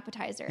one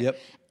appetizer. Yep.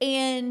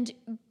 And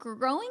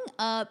growing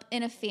up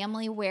in a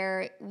family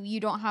where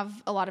you don't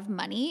have a lot of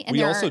money... and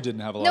we also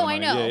didn't have a lot of money.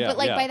 No, I know. But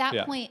by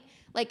that point...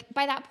 Like,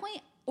 by that point,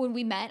 when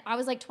we met, I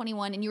was like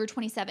 21 and you were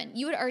 27.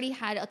 You had already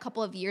had a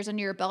couple of years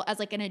under your belt as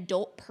like an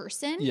adult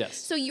person. Yes.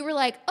 So you were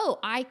like, oh,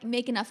 I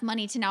make enough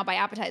money to now buy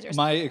appetizers.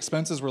 My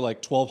expenses were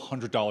like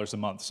 $1,200 a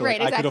month. So Right,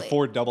 like, I could exactly.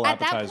 afford double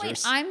At appetizers. that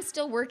point, I'm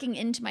still working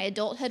into my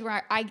adulthood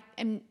where I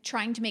am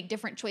trying to make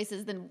different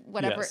choices than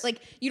whatever. Yes.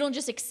 Like you don't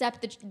just accept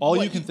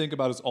all you can think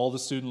about is all the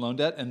student loan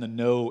debt and the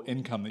no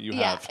income that you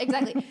have. Yeah,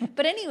 exactly.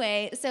 But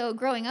anyway, so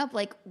growing up,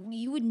 like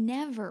you would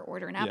never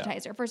order an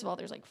appetizer. First of all,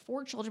 there's like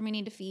 4 children we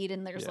need to feed,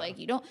 and there's like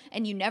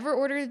you never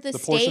order the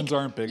steak. Portions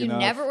aren't big enough. You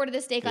never order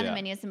the steak on the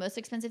menu. It's the most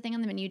expensive thing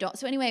on the menu. You don't.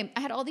 So anyway, I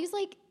had all these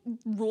like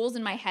rules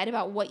in my head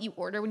about what you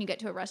order when you get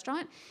to a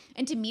restaurant,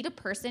 and to meet a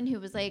person who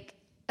was like,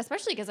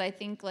 especially because I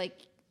think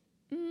like.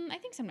 I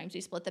think sometimes we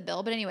split the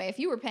bill. But anyway, if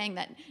you were paying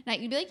that night,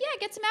 you'd be like, yeah,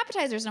 get some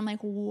appetizers. And I'm like,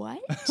 what?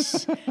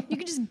 You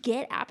can just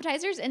get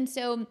appetizers? And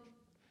so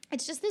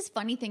it's just this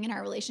funny thing in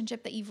our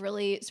relationship that you've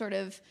really sort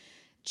of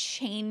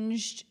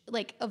changed,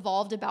 like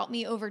evolved about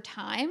me over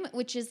time,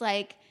 which is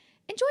like,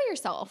 enjoy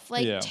yourself.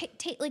 Like,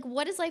 like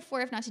what is life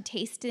for if not to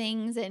taste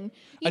things? And,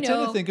 I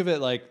tend to think of it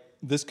like,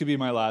 this could be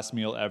my last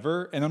meal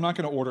ever, and I'm not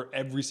going to order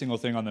every single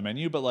thing on the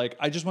menu, but like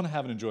I just want to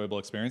have an enjoyable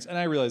experience. And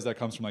I realize that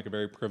comes from like a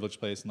very privileged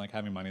place and like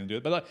having money to do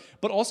it.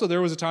 But also there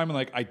was a time when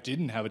like I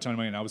didn't have a ton of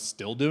money and I was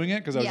still doing it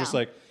because I was just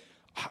like,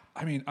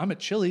 I mean, I'm at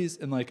Chili's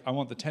and like I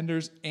want the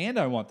tenders and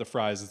I want the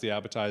fries as the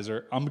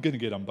appetizer. I'm going to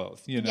get them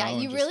both, you know? Yeah,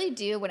 you really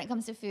do when it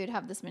comes to food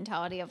have this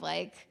mentality of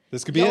like,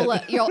 this could be YOLO.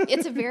 it.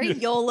 It's a very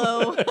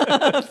YOLO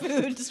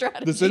food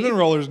strategy. The cinnamon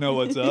rollers know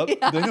what's up.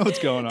 Yeah. They know what's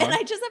going on. And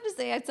I just have to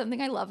say, it's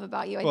something I love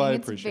about you. I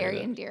think it's very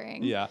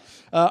endearing. Yeah.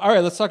 All right,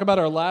 let's talk about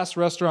our last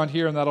restaurant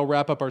here, and that'll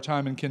wrap up our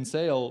time in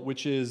Kinsale,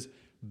 which is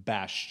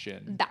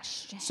Bastion.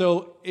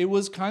 So it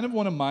was kind of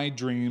one of my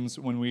dreams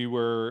when we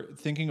were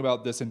thinking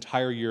about this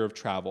entire year of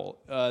travel.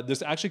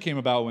 This actually came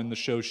about when the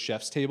show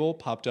Chef's Table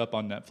popped up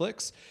on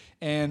Netflix.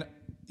 And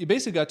you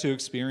basically got to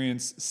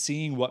experience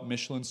seeing what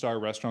Michelin star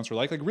restaurants were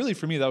like. Like really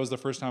for me, that was the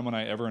first time when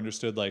I ever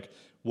understood like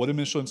what a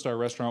Michelin star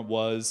restaurant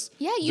was.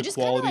 Yeah, you just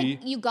kind of like,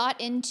 you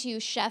got into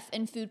chef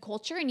and food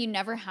culture and you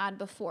never had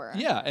before.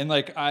 Yeah, and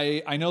like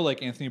I know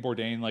like Anthony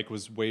Bourdain like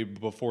was way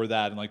before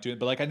that and like doing,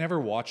 but like I never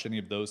watched any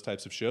of those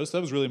types of shows. So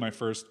that was really my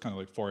first kind of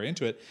like foray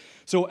into it.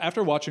 So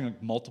after watching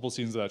like multiple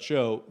seasons of that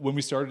show, when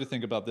we started to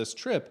think about this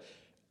trip,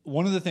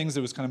 one of the things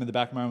that was kind of in the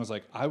back of my mind was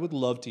like, I would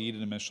love to eat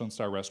at a Michelin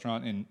star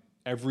restaurant in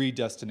every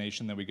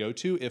destination that we go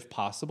to, if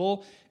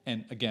possible.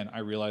 And again, I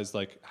realized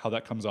like how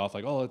that comes off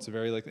like, oh, it's a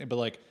very like, but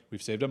like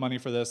we've saved up money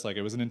for this. Like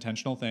it was an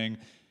intentional thing.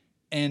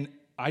 And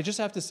I just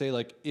have to say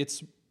like,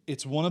 it's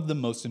one of the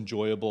most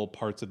enjoyable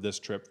parts of this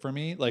trip for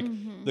me. Like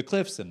the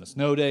cliffs and the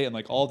snow day and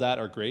like all that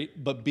are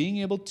great, but being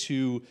able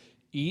to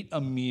eat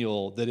a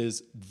meal that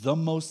is the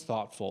most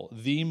thoughtful,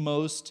 the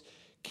most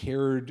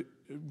care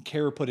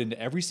put into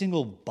every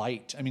single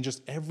bite. I mean,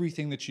 just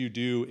everything that you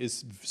do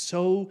is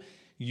so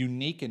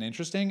unique and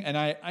interesting. And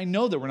I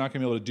know that we're not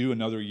going to be able to do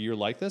another year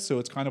like this. So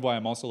it's kind of why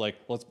I'm also like,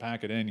 let's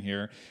pack it in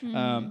here.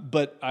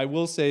 But I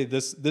will say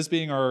this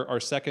being our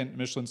second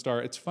Michelin star,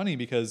 it's funny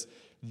because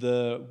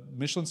the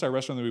Michelin star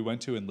restaurant that we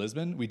went to in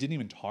Lisbon, we didn't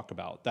even talk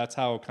about. That's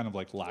how kind of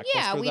like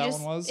lackluster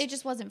one was. It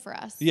just wasn't for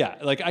us. Yeah.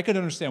 Like I could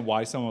understand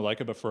why someone would like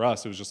it, but for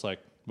us, it was just like,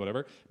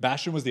 whatever.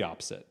 Bastion was the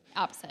opposite.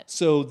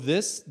 So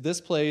this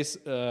place,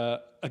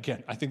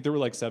 again, I think there were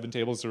like 7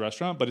 tables at the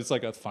restaurant, but it's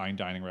like a fine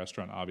dining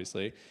restaurant,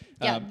 obviously.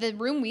 Yeah, the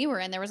room we were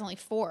in, there was only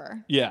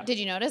 4. Yeah. Did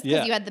you notice?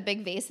 Because you had the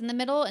big vase in the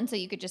middle, and so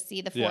you could just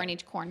see the 4 in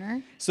each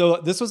corner. So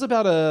this was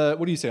about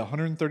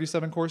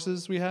 137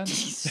 courses we had?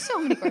 So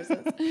many courses.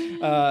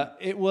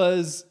 It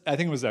was, I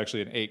think it was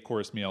actually an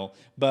 8-course meal,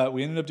 but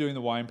we ended up doing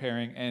the wine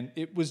pairing, and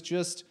it was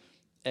just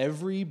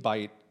every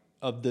bite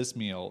of this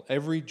meal,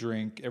 every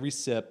drink, every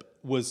sip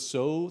was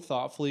so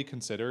thoughtfully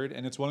considered.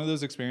 And it's one of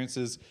those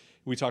experiences,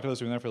 we talked about this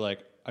doing that for like,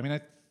 I mean,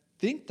 I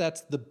think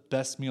that's the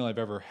best meal I've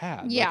ever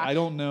had. Yeah. Like, I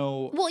don't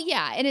know. Well,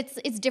 yeah. And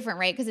it's different,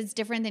 right? Because it's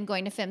different than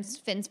going to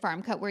Finn's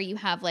Farm Cut where you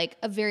have like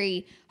a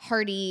very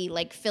hearty,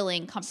 like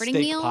filling, comforting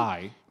steak meal.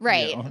 Pie.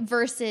 Right. You know?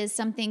 Versus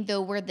something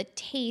though where the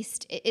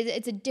taste,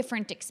 it's a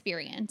different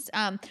experience.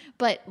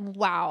 But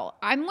wow.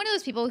 I'm one of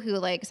those people who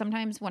like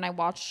sometimes when I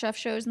watch chef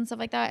shows and stuff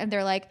like that and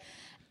they're like,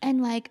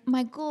 and like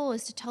my goal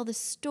is to tell the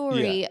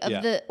story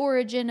of the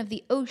origin of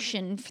the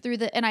ocean through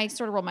and I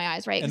sort of roll my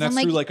eyes, right? And that's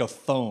through like a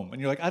foam.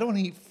 And you're like, I don't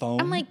eat foam.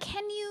 I'm like,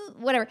 can you,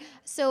 whatever.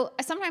 So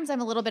sometimes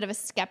I'm a little bit of a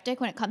skeptic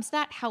when it comes to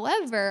that.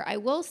 However, I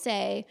will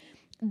say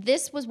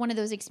this was one of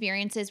those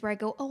experiences where I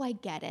go, oh, I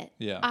get it.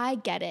 Yeah. I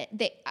get it.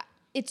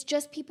 It's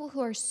just people who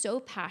are so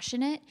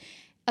passionate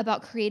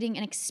about creating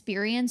an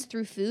experience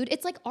through food.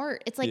 It's like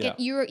art. It's like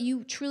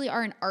you truly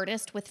are an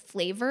artist with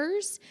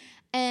flavors.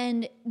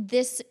 And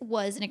this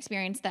was an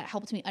experience that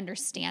helped me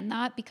understand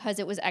that because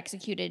it was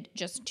executed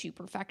just to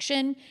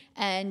perfection.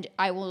 And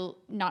I will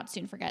not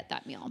soon forget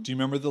that meal. Do you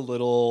remember the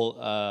little,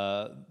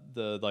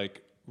 the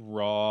like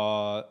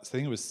raw, I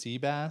think it was sea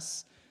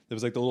bass There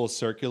was like the little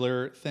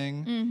circular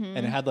thing, and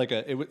it had like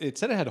it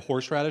said it had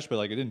horseradish, but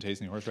like it didn't taste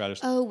any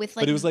horseradish. Oh, with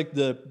like, but it was like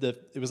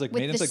it was like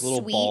made into like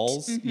little sweet.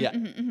 balls.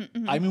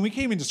 I mean, we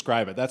can't even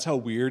describe it. That's how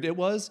weird it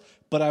was.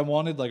 But I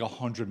wanted like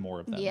 100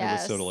 more of them. It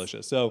was so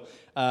delicious. So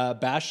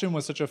Bastion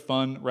was such a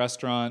fun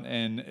restaurant,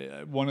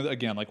 and one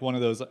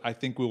of those I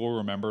think we will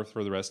remember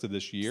for the rest of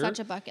this year. Such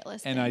a bucket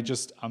list. And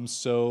I'm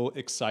so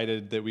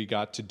excited that we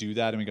got to do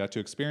that and we got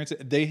to experience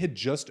it. They had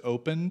just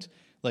opened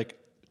like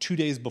 2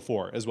 days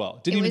before as well.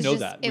 Didn't even know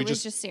that. It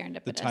was just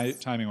serendipitous. The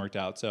timing worked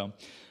out. So.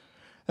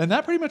 And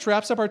that pretty much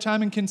wraps up our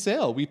time in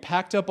Kinsale. We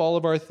packed up all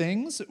of our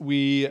things.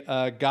 We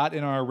got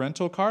in our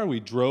rental car. We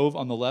drove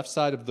on the left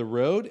side of the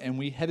road, and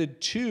we headed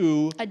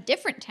to a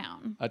different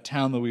town. A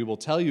town that we will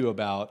tell you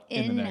about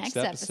in the next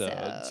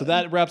episode. So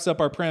that wraps up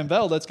our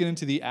preamble. Let's get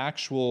into the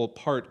actual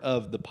part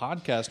of the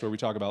podcast where we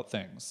talk about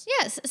things.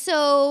 Yes.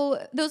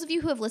 So those of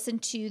you who have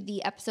listened to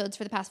the episodes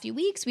for the past few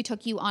weeks, we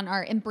took you on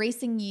our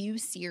Embracing You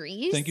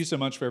series. Thank you so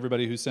much for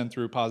everybody who sent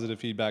through positive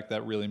feedback.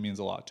 That really means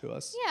a lot to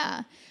us.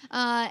 Yeah.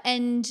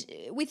 And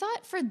we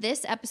thought for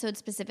this episode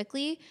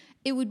specifically,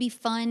 it would be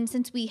fun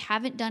since we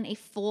haven't done a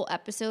full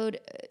episode.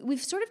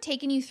 We've sort of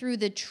taken you through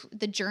the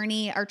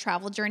journey, our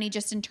travel journey,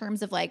 just in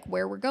terms of like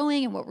where we're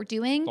going and what we're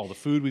doing. All the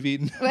food we've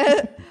eaten.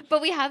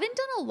 But we haven't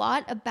done a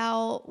lot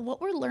about what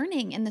we're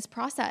learning in this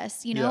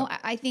process. You know,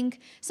 I think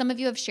some of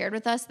you have shared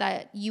with us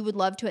that you would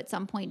love to at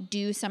some point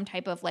do some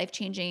type of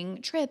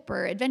life-changing trip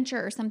or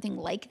adventure or something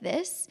like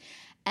this.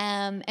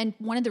 And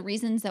one of the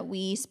reasons that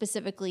we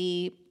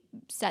specifically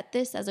set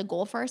this as a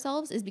goal for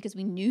ourselves is because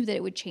we knew that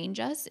it would change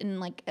us in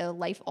like a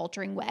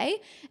life-altering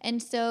way.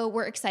 And so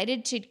we're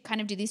excited to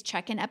kind of do these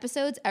check-in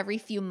episodes every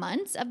few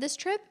months of this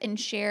trip and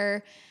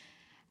share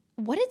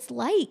what it's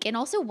like, and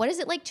also what is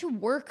it like to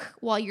work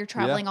while you're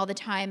traveling all the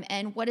time,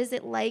 and what is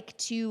it like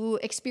to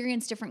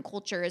experience different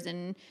cultures,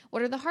 and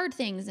what are the hard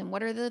things and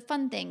what are the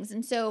fun things.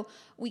 And so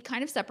we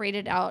kind of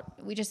separated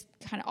out, we just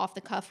kind of off the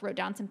cuff wrote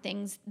down some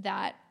things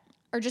that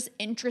are just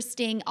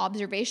interesting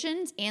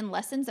observations and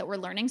lessons that we're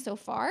learning so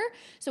far.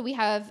 So we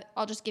have,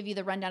 I'll just give you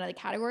the rundown of the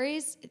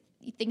categories,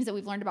 things that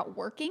we've learned about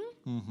working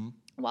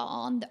while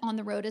on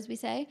the road, as we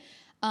say,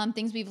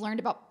 things we've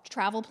learned about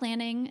travel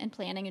planning and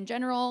planning in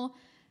general,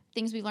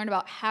 things we've learned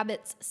about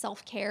habits,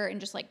 self-care, and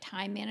just like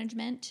time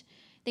management,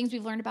 things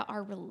we've learned about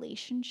our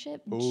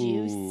relationship,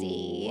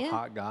 juicy.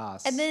 Hot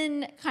goss. And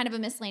then kind of a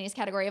miscellaneous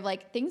category of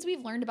like things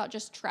we've learned about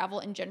just travel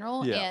in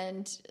general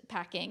and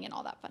packing and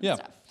all that fun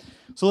stuff.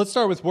 So let's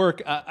start with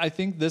work. I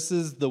think this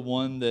is the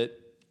one that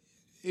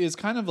is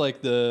kind of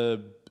like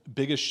the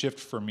biggest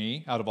shift for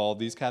me out of all of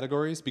these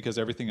categories, because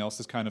everything else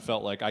has kind of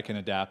felt like I can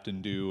adapt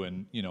and do,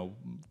 and, you know,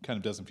 kind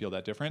of doesn't feel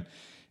that different.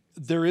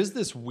 There is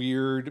this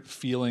weird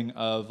feeling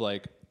of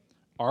like,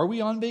 are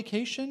we on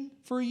vacation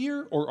for a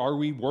year, or are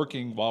we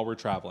working while we're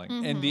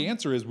traveling? And the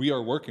answer is we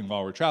are working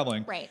while we're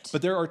traveling. Right.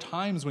 But there are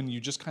times when you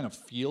just kind of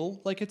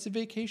feel like it's a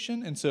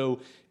vacation. And so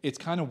it's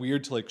kind of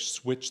weird to like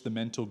switch the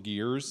mental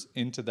gears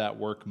into that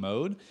work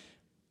mode.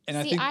 And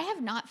I think I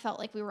have not felt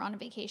like we were on a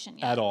vacation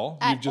yet. At all.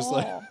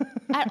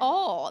 At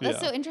all. That's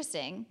so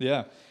interesting.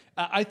 Yeah.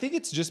 I think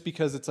it's just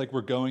because it's like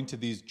we're going to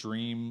these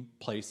dream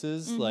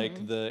places,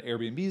 like the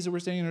Airbnbs that we're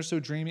staying in are so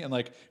dreamy, and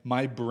like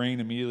my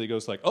brain immediately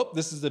goes like, oh,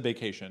 this is a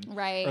vacation.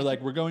 Right. Or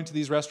like we're going to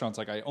these restaurants.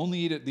 Like I only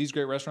eat at these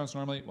great restaurants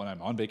normally when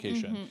I'm on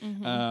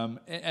vacation.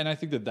 And I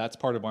think that that's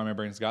part of why my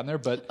brain's gotten there.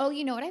 But oh,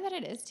 you know what I bet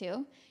it is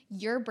too?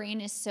 Your brain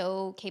is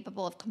so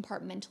capable of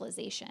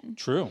compartmentalization.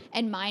 True.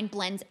 And mine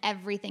blends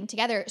everything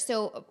together.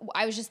 So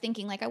I was just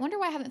thinking like, I wonder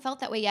why I haven't felt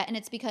that way yet. And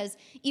it's because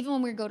even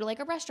when we go to like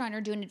a restaurant or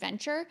do an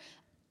adventure,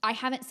 I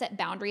haven't set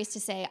boundaries to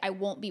say I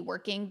won't be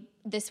working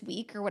this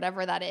week or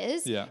whatever that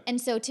is. Yeah.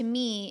 And so to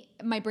me,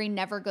 my brain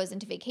never goes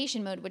into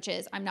vacation mode, which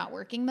is I'm not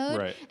working mode.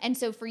 Right. And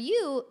so for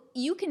you,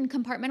 you can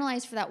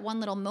compartmentalize for that one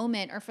little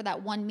moment or for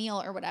that one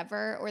meal or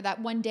whatever, or that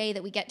one day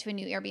that we get to a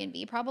new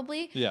Airbnb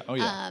probably. Yeah. Oh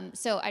yeah.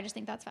 So I just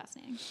think that's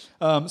fascinating.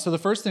 So the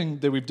first thing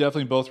that we've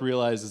definitely both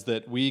realized is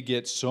that we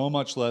get so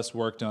much less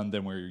work done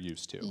than we're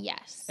used to.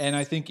 Yes. And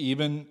I think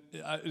even,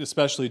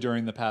 especially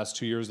during the past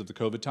 2 years of the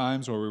COVID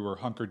times where we were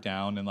hunkered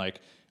down and like,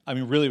 I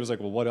mean, really it was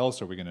like, well, what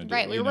else are we going to do?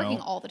 Right. We were working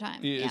all the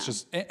time. It's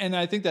just, and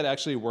I think that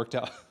actually worked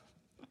out.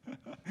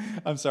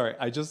 I'm sorry.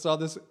 I just saw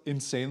this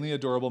insanely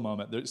adorable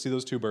moment. See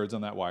those two birds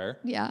on that wire?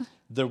 Yeah.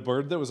 The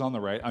bird that was on the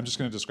right, I'm just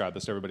going to describe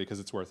this to everybody because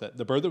it's worth it.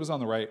 The bird that was on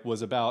the right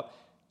was about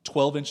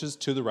 12 inches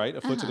to the right,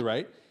 a foot to the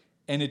right.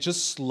 And it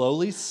just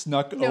slowly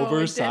snuck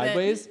over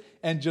sideways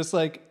and just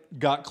like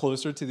got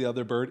closer to the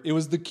other bird. It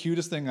was the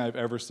cutest thing I've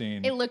ever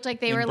seen. It looked like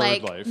they were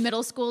like life.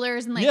 Middle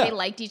schoolers and like they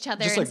liked each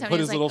other. Just and like put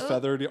his little like,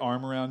 feathered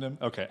arm around him.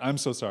 Okay, I'm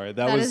so sorry.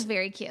 That is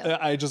very cute.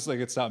 I just like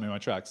it stopped me in my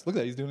tracks. Look at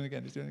that. He's doing it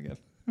again.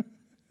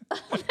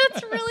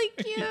 That's really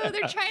cute.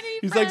 They're trying to be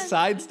He's friends. like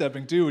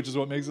sidestepping too, which is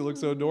what makes it look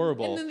so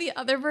adorable. And then the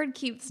other bird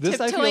keeps this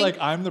tiptoeing. I feel like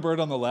I'm the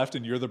bird on the left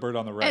and you're the bird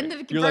on the right.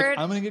 And you're like,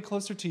 I'm going to get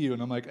closer to you.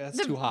 And I'm like,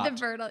 that's too hot. The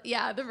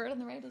bird on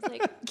the right is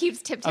like,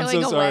 keeps tiptoeing away.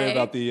 I'm so sorry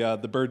about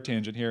the bird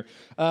tangent here.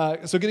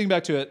 So getting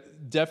back to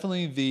it,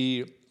 definitely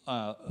the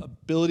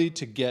ability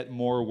to get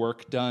more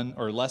work done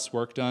or less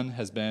work done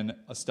has been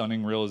a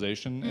stunning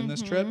realization in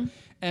this trip.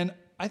 And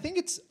I think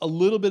it's a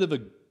little bit of a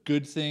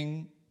good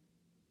thing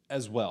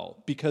as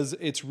well, because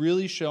it's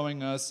really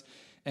showing us,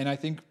 and I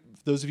think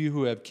those of you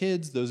who have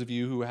kids, those of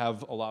you who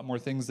have a lot more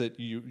things that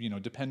you know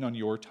depend on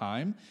your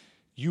time,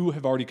 you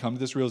have already come to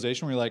this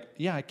realization where you're like,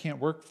 yeah, I can't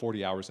work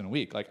 40 hours in a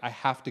week. Like I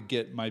have to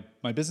get my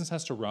business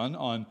has to run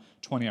on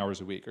 20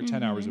 hours a week or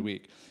 10 hours a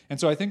week. And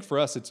so I think for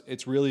us,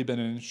 it's really been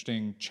an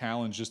interesting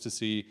challenge just to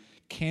see,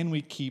 can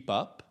we keep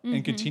up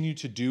and continue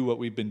to do what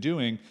we've been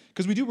doing?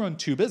 Because we do run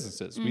two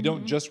businesses. We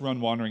don't just run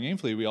Wandering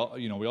Aimfully.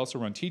 We also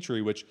run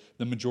Teachery, which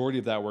the majority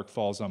of that work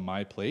falls on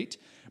my plate.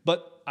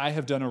 But I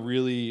have done a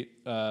really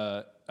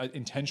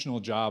intentional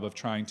job of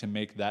trying to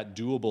make that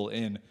doable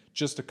in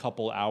just a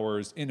couple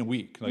hours in a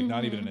week, like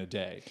not even in a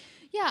day.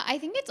 Yeah, I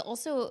think it's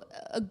also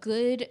a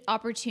good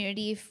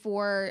opportunity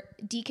for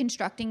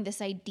deconstructing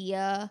this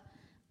idea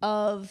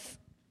of,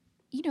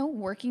 you know,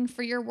 working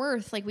for your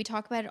worth. Like we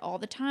talk about it all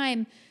the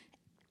time.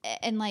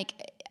 And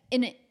like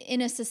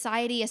in a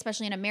society,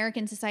 especially in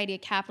American society, a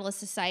capitalist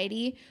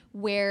society,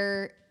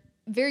 where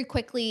very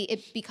quickly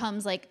it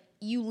becomes like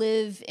you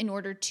live in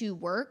order to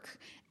work,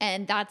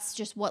 and that's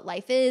just what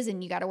life is,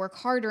 and you got to work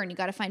harder and you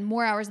got to find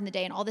more hours in the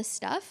day and all this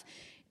stuff.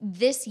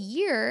 This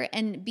year,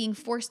 and being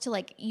forced to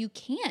like, you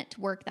can't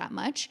work that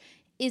much,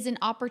 is an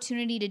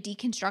opportunity to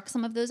deconstruct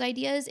some of those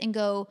ideas and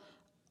go,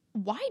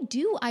 why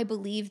do I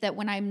believe that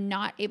when I'm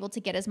not able to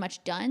get as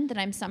much done that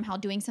I'm somehow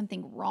doing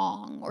something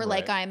wrong, or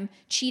like I'm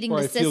cheating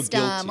the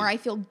system, or I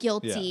feel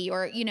guilty,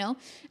 or, you know,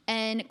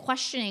 and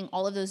questioning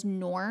all of those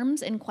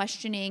norms and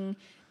questioning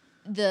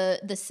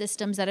the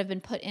systems that have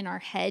been put in our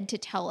head to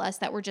tell us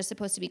that we're just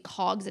supposed to be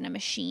cogs in a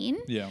machine.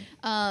 Yeah.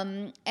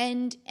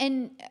 And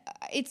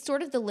it's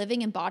sort of the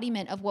living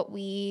embodiment of what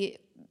we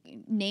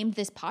named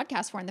this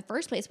podcast for in the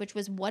first place, which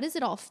was, what is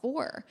it all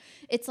for?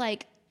 It's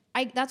like,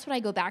 that's what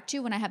I go back to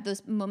when I have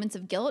those moments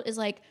of guilt, is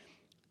like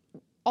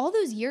all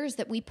those years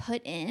that we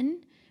put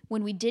in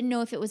when we didn't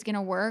know if it was going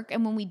to work,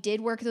 and when we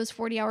did work those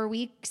 40-hour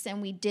weeks,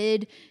 and we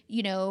did,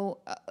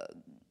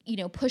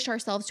 push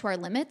ourselves to our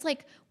limits.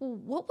 Like, well,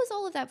 what was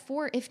all of that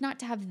for, if not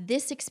to have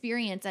this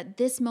experience at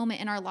this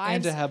moment in our lives?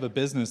 And to have a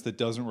business that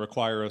doesn't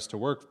require us to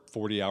work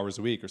 40 hours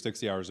a week or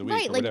 60 hours a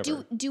week, or whatever.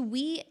 Like, do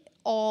we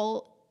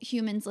all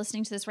humans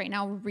listening to this right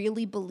now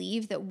really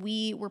believe that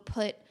we were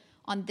put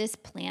on this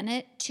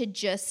planet to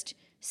just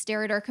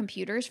stare at our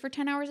computers for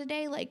 10 hours a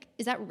day? Like,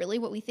 is that really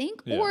what we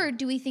think? Yeah. Or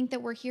do we think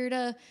that we're here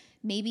to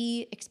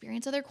maybe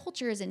experience other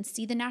cultures and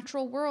see the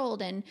natural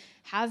world and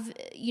have,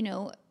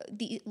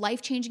 the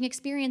life-changing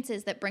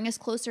experiences that bring us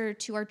closer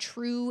to our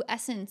true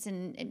essence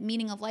and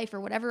meaning of life, or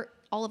whatever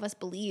all of us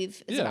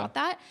believe is about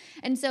that?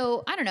 And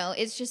so, I don't know,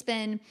 it's just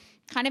been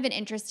kind of an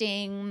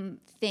interesting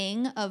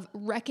thing of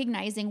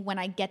recognizing when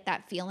I get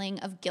that feeling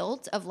of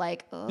guilt of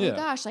like,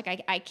 gosh,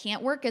 like I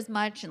can't work as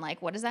much, and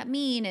like, what does that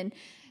mean? And,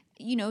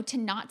 to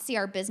not see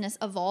our business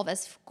evolve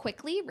as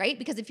quickly, right?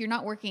 Because if you're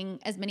not working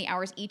as many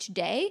hours each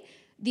day,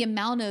 the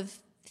amount of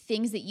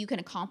things that you can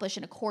accomplish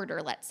in a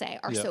quarter, let's say,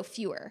 are so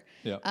fewer.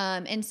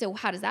 And so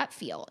how does that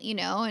feel,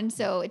 And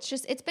so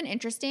it's been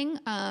interesting.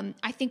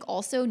 I think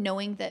also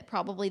knowing that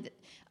probably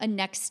a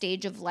next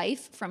stage of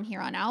life from here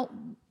on out,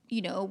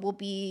 will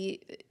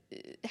be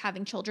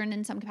having children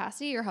in some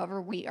capacity, or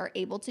however we are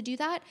able to do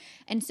that.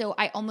 And so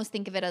I almost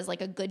think of it as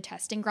like a good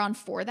testing ground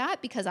for that,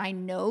 because I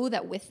know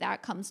that with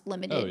that comes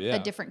a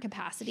different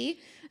capacity.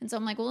 And so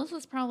I'm like, well, this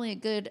is probably a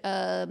good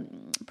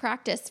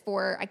practice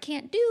for, I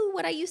can't do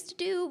what I used to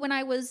do when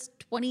I was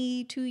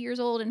 22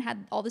 years old and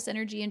had all this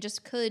energy and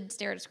just could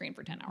stare at a screen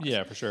for 10 hours.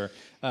 Yeah, for sure.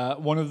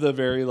 One of the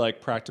very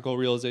practical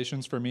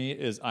realizations for me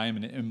is I am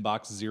an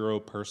inbox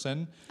zero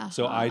person.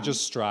 So I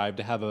just strive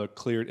to have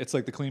it's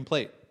like the clean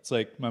plate. It's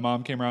like my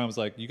mom came around and was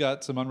like, you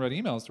got some unread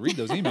emails to read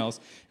those emails.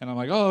 And I'm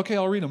like, oh, okay,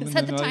 I'll read them.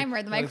 Set the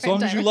timer, the microphone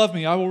as long as you love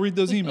me, I will read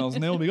those emails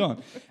and they will be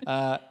gone.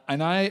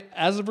 And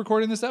as of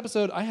recording this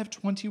episode, I have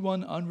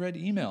 21 unread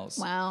emails.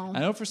 Wow. I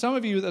know for some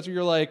of you, that's what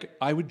you're like,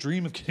 I would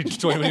dream of getting to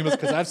 21 emails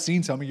because I've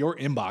seen some of your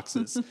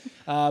inboxes.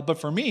 But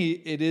for me,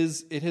 it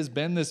has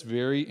been this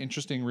very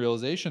interesting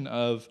realization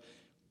of,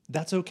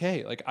 that's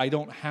okay. Like, I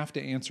don't have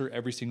to answer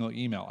every single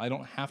email. I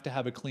don't have to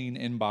have a clean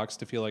inbox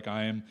to feel like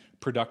I am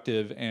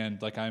productive and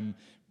like I'm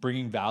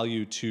bringing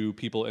value to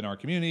people in our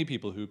community,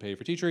 people who pay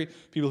for Teachery,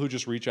 people who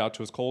just reach out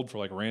to us cold for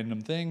like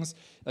random things.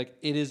 Like,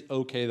 it is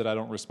okay that I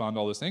don't respond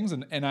to all those things.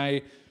 And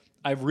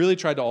I've really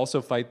tried to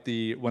also fight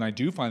when I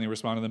do finally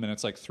respond to them and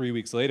it's like 3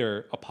 weeks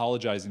later,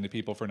 apologizing to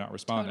people for not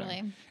responding.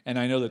 Totally. And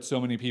I know that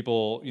so many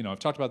people, have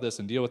talked about this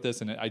and deal with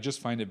this. And I just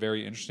find it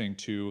very interesting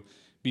to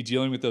be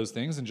dealing with those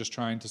things and just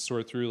trying to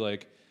sort through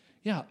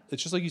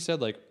it's just like you said,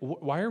 like,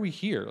 why are we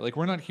here? Like,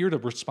 we're not here to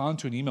respond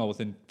to an email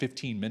within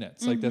 15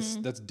 minutes. Like, that's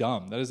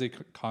dumb. That is a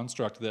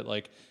construct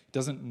that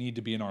doesn't need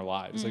to be in our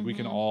lives. Like, we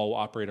can all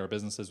operate our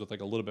businesses with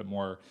a little bit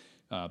more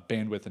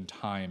bandwidth and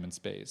time and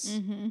space.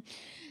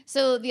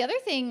 So the other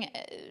thing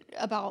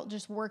about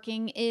just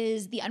working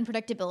is the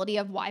unpredictability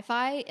of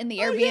Wi-Fi in the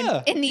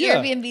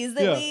Airbnbs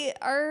that we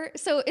are.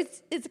 So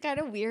it's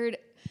kind of weird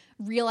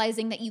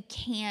realizing that you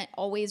can't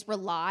always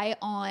rely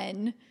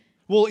on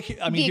Well,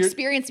 I the mean,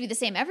 experience to be the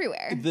same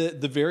everywhere.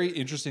 the very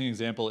interesting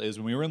example is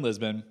when we were in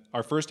Lisbon,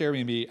 our first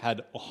Airbnb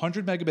had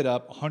 100 megabit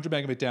up, 100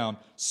 megabit down,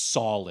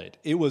 solid.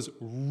 It was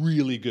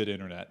really good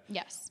internet.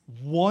 Yes.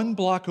 One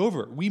block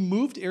over, we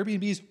moved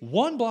Airbnbs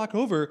one block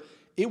over.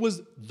 It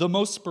was the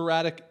most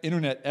sporadic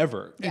internet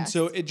ever. And Yes.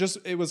 so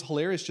it was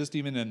hilarious just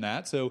even in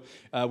that. So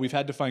we've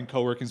had to find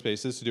co-working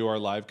spaces to do our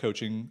live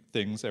coaching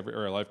things or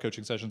our live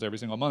coaching sessions every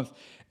single month.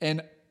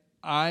 And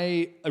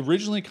I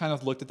originally kind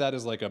of looked at that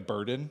as like a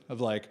burden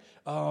of like,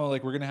 oh,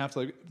 like we're going to have to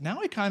like, now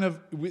I kind of,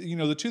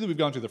 the two that we've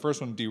gone to, the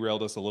first one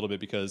derailed us a little bit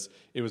because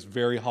it was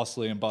very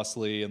hustly and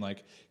bustly and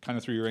like kind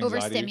of through your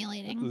anxiety.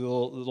 Overstimulating. The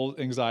little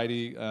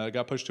anxiety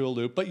got pushed to a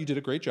loop, but you did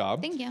a great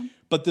job. Thank you.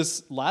 But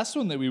this last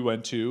one that we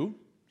went to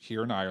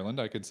here in Ireland,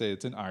 I could say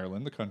it's in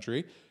Ireland, the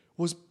country,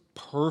 was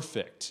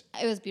perfect.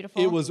 It was beautiful.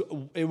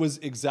 It was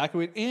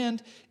exactly what,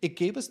 and it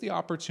gave us the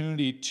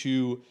opportunity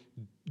to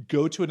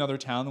go to another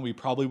town that we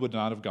probably would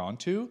not have gone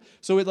to.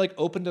 So it like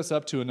opened us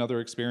up to another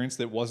experience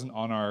that wasn't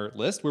on our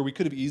list where we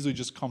could have easily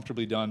just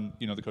comfortably done,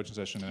 the coaching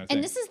session.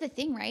 And this is the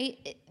thing,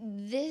 right?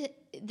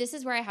 This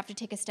is where I have to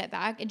take a step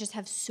back and just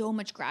have so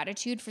much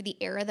gratitude for the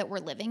era that we're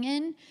living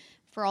in,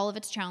 for all of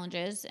its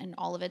challenges and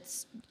all of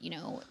its,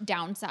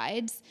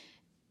 downsides.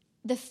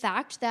 The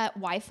fact that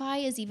Wi-Fi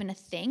is even a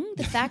thing,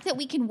 the fact that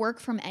we can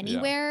work from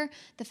anywhere,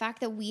 the fact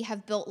that we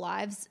have built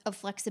lives of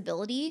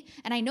flexibility.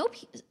 And I know,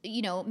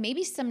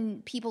 maybe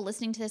some people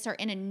listening to this are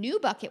in a new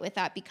bucket with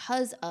that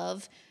because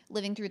of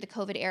living through the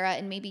COVID era,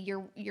 and maybe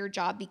your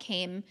job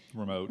became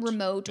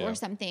remote or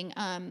something.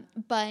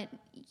 But,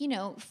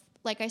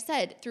 like I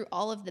said, through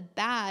all of the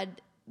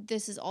bad,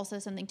 this is also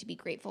something to be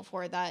grateful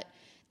for, that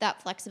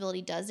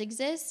flexibility does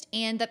exist,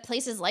 and that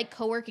places like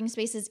co-working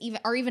spaces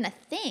are even a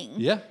thing.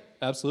 Yeah.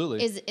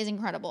 Absolutely. Is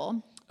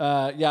incredible.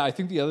 I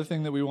think the other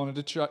thing that we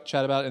wanted to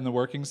chat about in the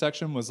working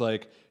section was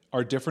like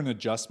our different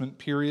adjustment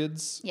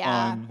periods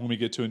on when we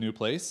get to a new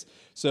place.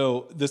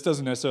 So this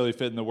doesn't necessarily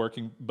fit in the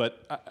working,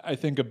 but I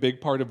think a big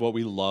part of what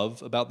we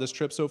love about this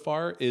trip so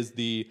far is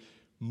the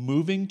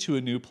moving to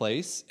a new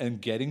place and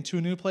getting to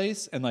a new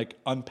place and like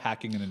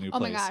unpacking in a new place. Oh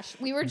my gosh.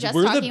 We were just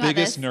talking about this. We're the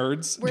biggest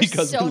nerds We're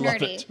because so we love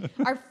nerdy. it.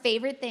 Our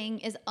favorite thing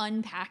is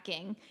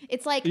unpacking.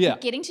 It's like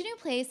getting to a new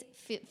place,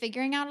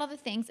 figuring out all the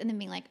things, and then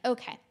being like,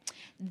 okay,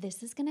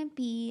 this is going to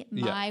be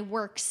my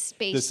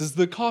workspace. This is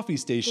the coffee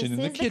station in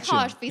the kitchen. This is the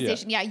coffee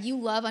station. Yeah, you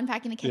love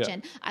unpacking the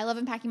kitchen. I love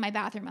unpacking my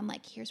bathroom. I'm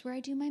like, here's where I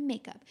do my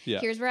makeup.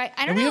 Here's where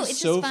I don't know. It's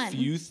just fun. We have so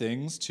few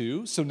things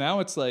too. So now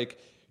it's like,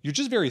 you're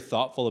just very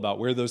thoughtful about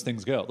where those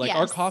things go. Like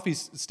our coffee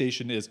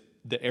station is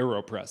the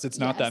AeroPress. It's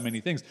not that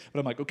many things. But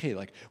I'm like, okay,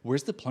 like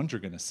where's the plunger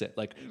going to sit?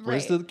 Like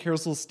where's the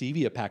Carousel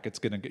Stevia packets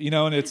going to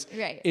go? And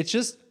it's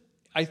just,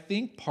 I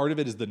think part of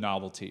it is the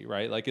novelty,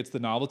 right? Like it's the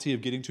novelty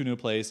of getting to a new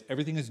place.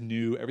 Everything is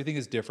new. Everything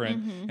is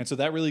different. Mm-hmm. And so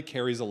that really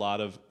carries a lot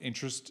of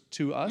interest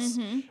to us.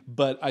 Mm-hmm.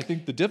 But I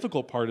think the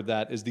difficult part of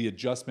that is the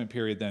adjustment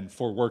period then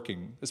for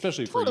working,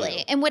 especially for you.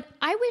 Totally. And what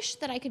I wish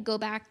that I could go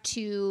back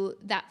to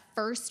that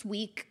first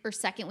week or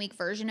second week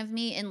version of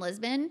me in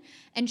Lisbon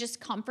and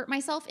just comfort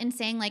myself in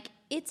saying like,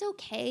 it's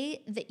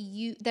okay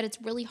that it's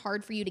really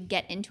hard for you to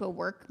get into a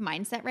work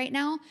mindset right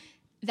now.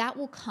 That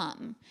will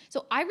come.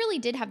 So I really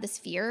did have this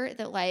fear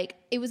that like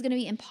it was going to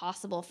be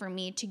impossible for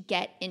me to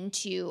get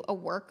into a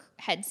work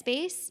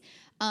headspace.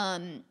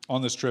 On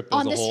this trip,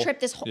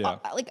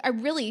 like I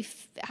really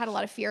had a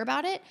lot of fear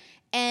about it.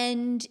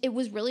 And it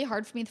was really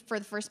hard for me for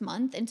the first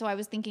month. And so I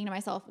was thinking to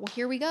myself, well,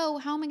 here we go.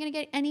 How am I going to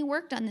get any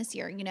work done this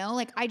year?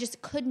 Like I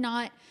just could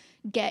not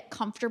get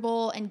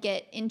comfortable and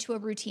get into a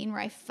routine where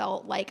I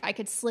felt like I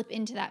could slip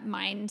into that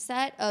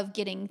mindset of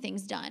getting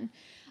things done.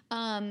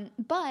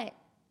 But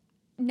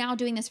now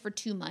doing this for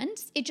 2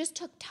 months, it just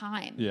took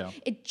time. Yeah.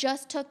 It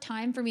just took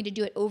time for me to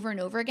do it over and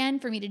over again,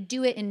 for me to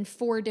do it in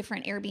 4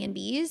 different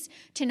Airbnbs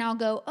to now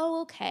go,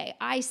 oh, okay,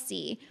 I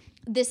see.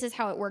 This is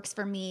how it works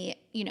for me.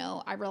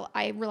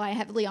 I rely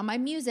heavily on my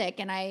music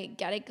and I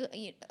get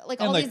it,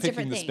 like all these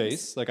different things. And like picking the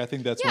space. Like I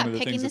think that's one of the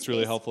things that's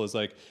really helpful is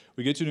like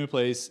we get to a new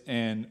place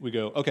and we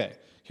go, okay,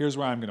 here's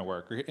where I'm going to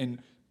work. And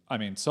I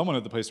mean, someone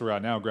at the place we're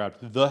at now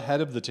grabbed the head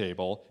of the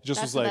table.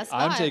 Just was like,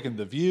 I'm taking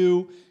the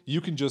view.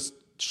 You can just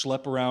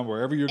schlep around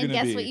wherever you're going to be.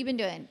 And guess what you've been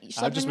doing?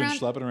 I've just been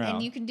schlepping around.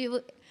 And you can do...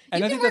 You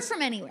can work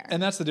from anywhere.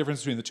 And that's the difference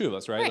between the two of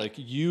us, right? Like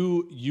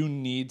you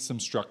need some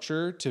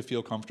structure to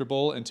feel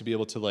comfortable and to be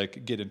able to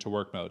like get into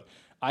work mode.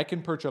 I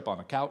can perch up on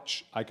a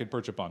couch. I can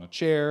perch up on a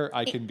chair.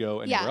 I can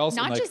go anywhere else.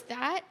 Not just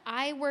that.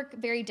 I work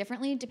very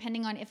differently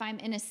depending on if I'm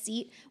in a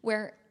seat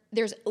where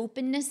there's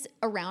openness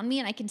around me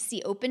and I can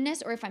see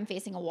openness or if I'm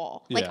facing a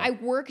wall. Like I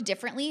work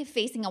differently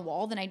facing a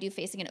wall than I do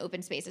facing an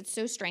open space. It's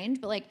so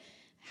strange, but like,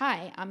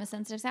 hi, I'm a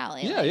sensitive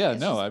Sally.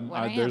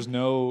 There's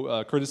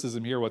no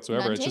criticism here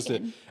whatsoever. None it's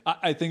taken. just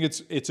I think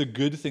it's a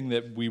good thing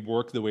that we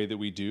work the way that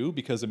we do,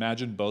 because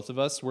imagine both of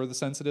us were the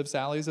sensitive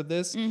Sallys of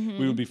this. Mm-hmm.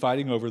 We would be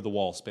fighting over the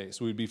wall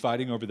space. We would be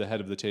fighting over the head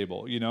of the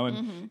table,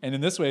 and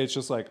in this way it's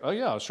just like, oh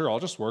yeah, sure, I'll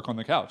just work on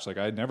the couch. Like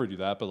I'd never do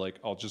that, but like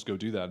I'll just go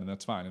do that and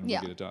that's fine and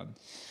we'll get it done.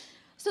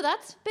 So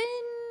that's been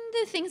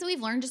the things that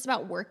we've learned just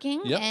about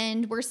working,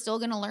 and we're still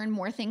going to learn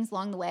more things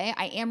along the way.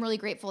 I am really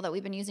grateful that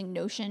we've been using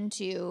Notion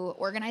to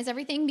organize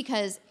everything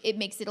because it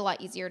makes it a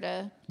lot easier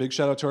to... Big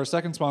shout out to our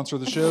second sponsor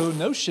of the show,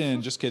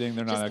 Notion. Just kidding.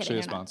 They're not actually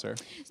a sponsor.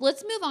 So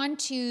let's move on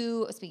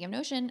to, speaking of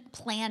Notion,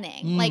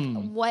 planning. Like,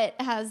 what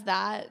has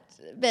that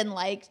been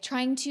like?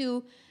 Trying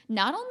to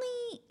not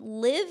only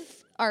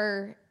live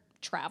our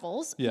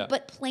travels,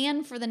 but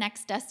plan for the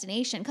next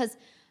destination. Because...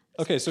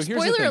 Okay, so here's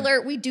the thing. Spoiler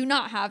alert, we do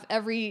not have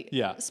every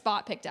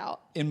spot picked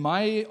out. In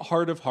my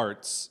heart of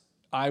hearts,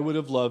 I would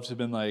have loved to have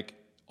been like,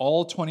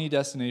 all 20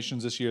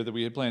 destinations this year that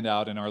we had planned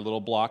out in our little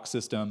block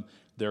system,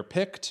 they're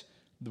picked.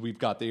 We've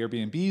got the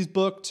Airbnbs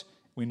booked.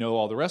 We know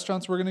all the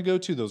restaurants we're going to go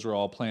to. Those are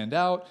all planned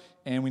out.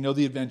 And we know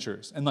the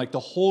adventures. And like the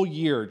whole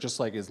year just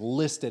like is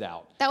listed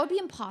out. That would be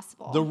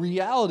impossible. The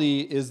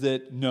reality is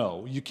that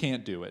no, you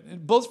can't do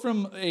it. Both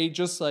from a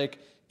just like...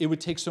 It would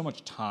take so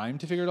much time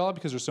to figure it all out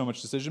because there's so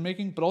much decision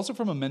making, but also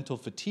from a mental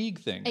fatigue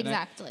thing.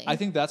 Exactly. I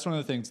think that's one of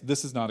the things.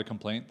 This is not a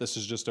complaint. This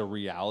is just a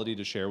reality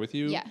to share with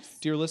you,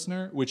 dear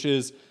listener, which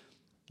is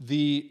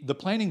the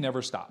planning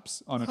never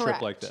stops on a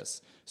trip like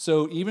this.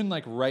 So even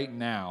like right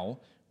now,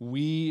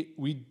 we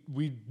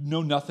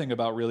know nothing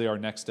about really our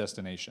next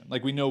destination.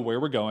 Like we know where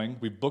we're going.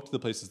 We've booked the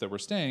places that we're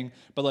staying,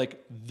 but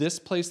like this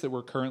place that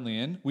we're currently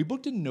in, we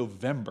booked in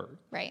November.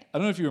 Right. I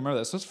don't know if you remember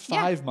that. So it's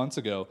 5 months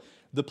ago.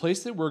 The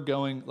place that we're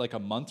going like a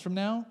month from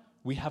now,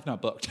 we have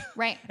not booked.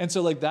 Right. And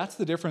so like that's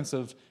the difference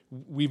of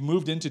we've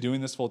moved into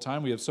doing this full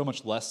time. We have so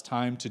much less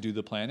time to do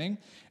the planning.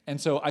 And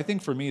so I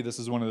think for me, this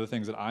is one of the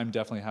things that I'm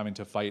definitely having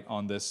to fight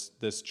on this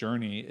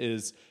journey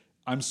is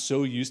I'm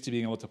so used to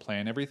being able to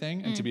plan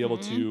everything and to be able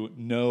to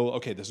know,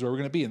 okay, this is where we're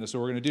going to be and this is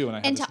what we're going to do. And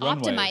I have this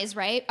runway. Optimize,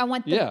 right? I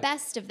want the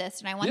best of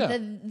this and I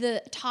want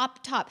the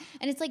top.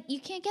 And it's like,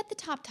 you can't get the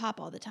top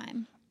all the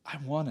time. I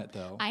want it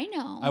though. I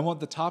know. I want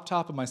the top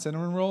of my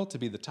cinnamon roll to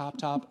be the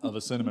top of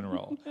a cinnamon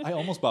roll. I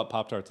almost bought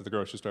Pop-Tarts at the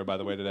grocery store, by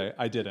the way, today.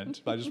 I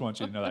didn't, but I just want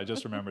you to know that I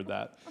just remembered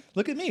that.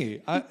 Look at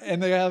me.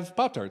 And they have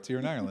Pop-Tarts here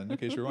in Ireland, in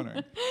case you're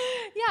wondering.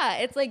 Yeah,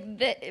 it's like,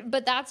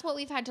 but that's what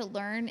we've had to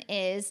learn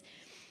is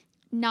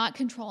not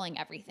controlling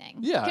everything.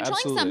 Yeah,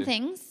 controlling some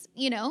things,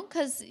 you know,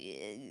 because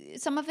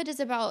some of it is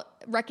about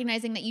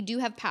recognizing that you do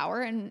have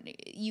power and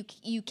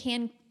you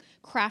can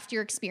craft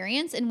your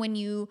experience, and when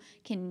you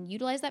can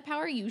utilize that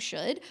power, you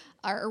should,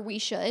 or we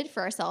should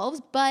for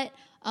ourselves. But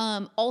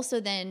also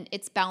then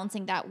it's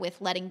balancing that with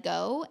letting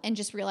go and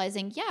just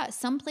realizing,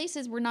 some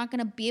places we're not going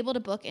to be able to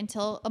book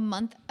until a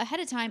month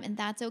ahead of time, and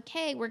that's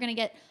okay. We're going to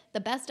get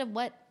the best of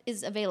what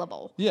is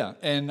available. Yeah,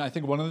 and I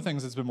think one of the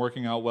things that's been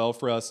working out well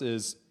for us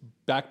is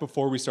back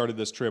before we started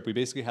this trip, we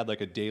basically had like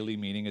a daily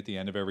meeting at the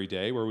end of every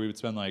day where we would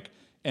spend like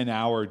an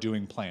hour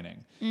doing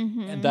planning.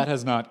 And that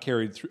has not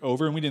carried through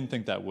over, and we didn't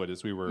think that would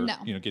as we were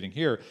getting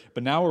here.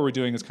 But now what we're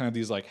doing is kind of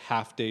these like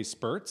half-day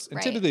spurts.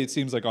 And typically it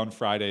seems like on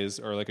Fridays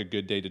are like a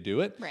good day to do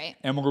it. Right.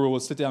 And we'll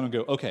sit down and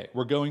go, okay,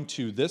 we're going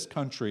to this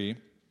country.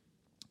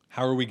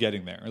 How are we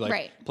getting there?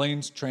 Like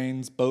planes,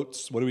 trains,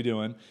 boats, what are we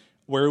doing?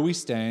 Where are we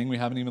staying? We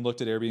haven't even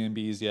looked at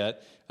Airbnbs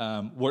yet.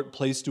 What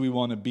place do we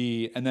want to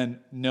be? And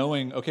then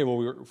knowing, okay,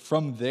 well,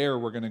 from there,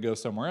 we're going to go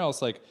somewhere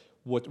else. Like,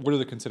 what are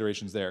the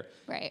considerations there?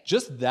 Right.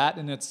 Just that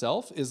in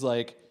itself is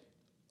like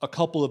a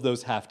couple of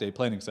those half-day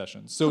planning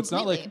sessions. So it's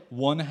not like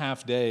one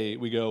half day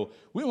we go,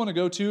 we want to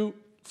go to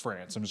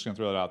France. I'm just going to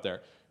throw that out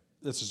there.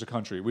 That's just a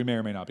country. We may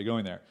or may not be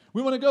going there.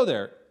 We want to go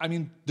there. I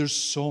mean, there's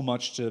so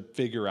much to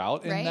figure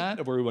out in that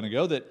of where we want to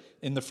go that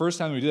in the first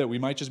time we do that, we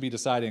might just be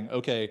deciding,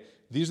 okay,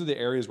 these are the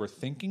areas we're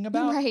thinking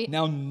about. Right.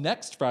 Now,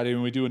 next Friday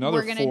when we do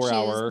another 4 hour, we're going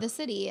to choose the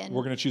city. And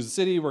we're going to choose the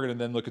city. We're going to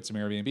then look at some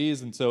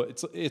Airbnbs. And so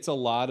it's a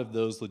lot of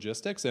those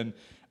logistics. And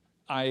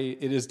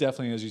it is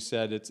definitely, as you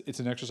said, it's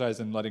an exercise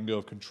in letting go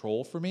of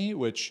control for me,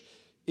 which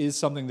is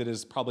something that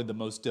is probably the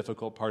most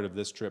difficult part of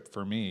this trip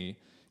for me.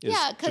 Is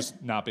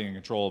just not being in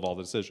control of all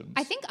the decisions.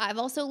 I think I've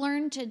also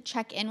learned to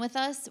check in with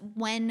us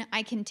when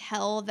I can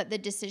tell that the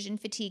decision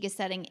fatigue is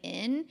setting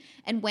in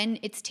and when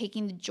it's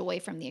taking the joy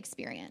from the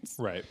experience.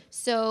 Right.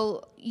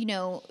 So,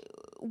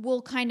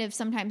 we'll kind of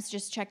sometimes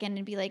just check in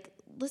and be like,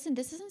 listen,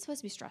 this isn't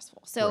supposed to be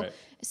stressful.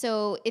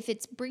 So if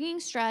it's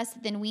bringing stress,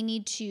 then we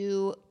need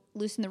to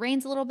loosen the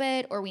reins a little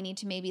bit, or we need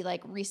to maybe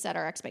like reset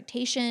our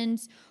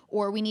expectations,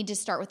 or we need to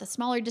start with a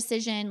smaller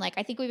decision. Like,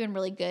 I think we've been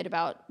really good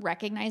about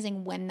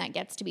recognizing when that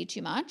gets to be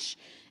too much.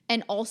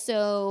 And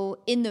also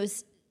in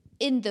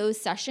those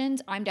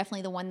sessions, I'm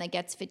definitely the one that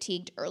gets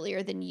fatigued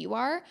earlier than you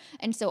are.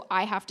 And so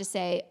I have to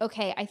say,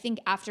 okay, I think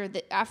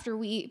after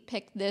we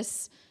pick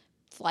this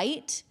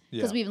flight,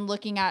 because we've been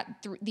looking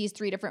at these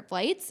 3 different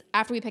flights,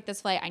 after we pick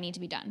this flight, I need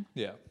to be done.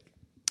 Yeah.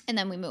 And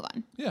then we move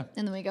on. Yeah.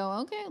 And then we go,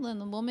 okay,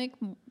 then we'll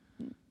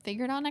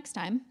figure it out next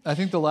time. I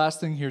think the last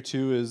thing here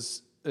too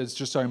is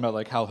just talking about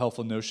like how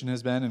helpful Notion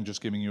has been, and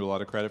just giving you a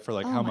lot of credit for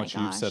like how much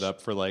you've set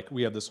up for like,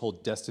 we have this whole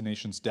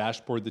destinations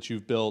dashboard that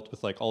you've built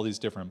with like all these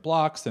different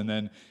blocks. And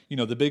then,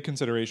 the big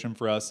consideration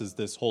for us is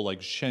this whole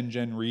like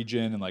Shenzhen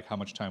region and like how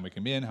much time we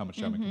can be in, how much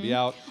time we can be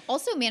out.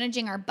 Also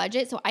managing our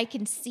budget. So I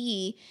can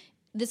see,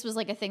 this was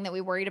like a thing that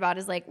we worried about,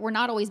 is like, we're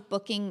not always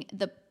booking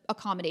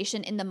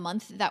accommodation in the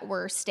month that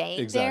we're staying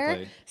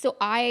Exactly. there. So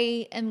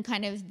I am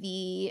kind of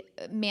the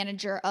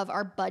manager of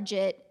our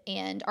budget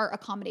and our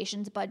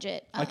accommodations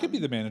budget. I could be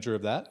the manager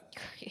of that.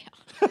 Yeah.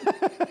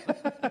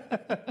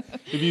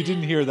 If you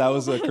didn't hear, that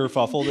was a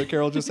kerfuffle that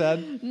Carol just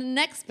had.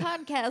 Next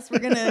podcast, we're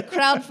going to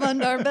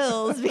crowdfund our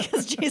bills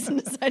because Jason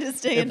decided to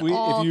stay in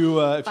all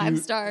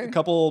five-star. A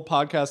couple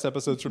podcast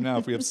episodes from now,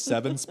 if we have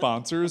 7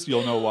 sponsors,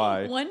 you'll know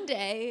why. One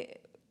day,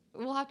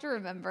 we'll have to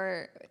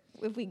remember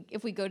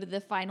if we go to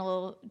the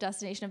final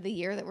destination of the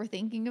year that we're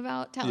thinking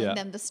about, telling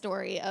them the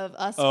story of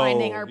us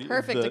finding our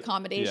perfect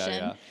accommodation.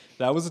 Yeah.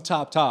 That was a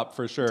top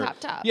for sure.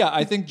 Top. Yeah,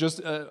 I think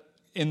just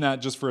in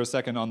that, just for a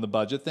second on the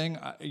budget thing,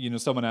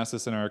 someone asked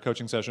us in our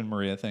coaching session,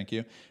 Maria, thank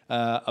you,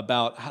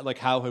 about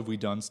how have we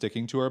done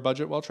sticking to our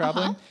budget while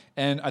traveling?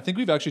 And I think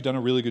we've actually done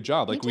a really good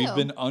job. Like we've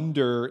been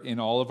under in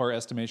all of our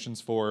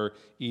estimations for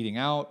eating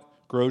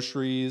out,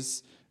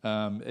 groceries,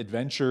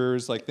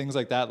 adventures, like things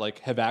like that, like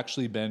have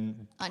actually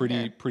been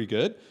pretty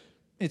good.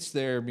 It's the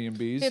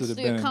Airbnbs. It's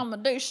the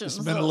accommodations.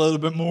 It's been a little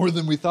bit more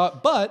than we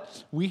thought,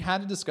 but we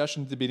had a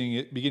discussion at the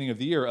beginning of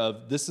the year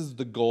of this is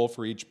the goal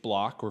for each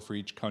block or for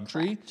each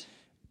country. Correct.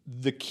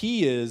 The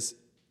key is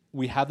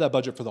we have that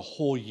budget for the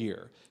whole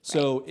year.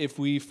 So if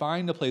we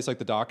find a place like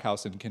the Dock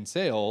House in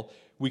Kinsale,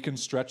 we can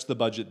stretch the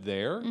budget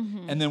there.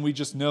 And then we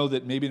just know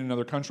that maybe in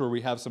another country where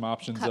we have some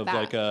options Cut of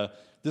back. like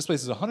this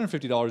place is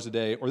 $150 a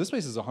day or this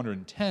place is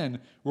 $110.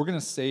 We're going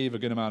to save a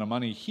good amount of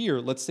money here.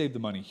 Let's save the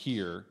money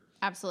here.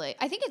 Absolutely.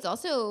 I think it's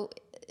also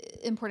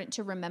important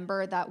to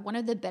remember that one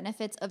of the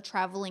benefits of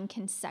traveling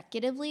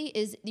consecutively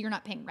is you're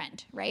not paying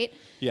rent, right?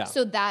 Yeah.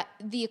 So that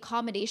the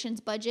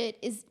accommodations budget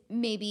is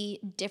maybe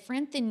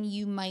different than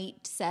you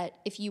might set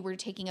if you were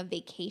taking a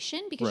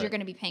vacation because you're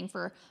going to be paying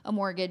for a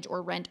mortgage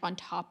or rent on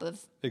top of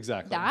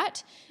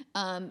that.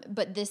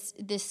 But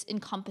this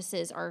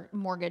encompasses our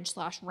mortgage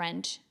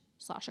 /rent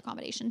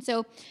 /accommodation.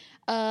 So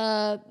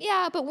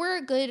but we're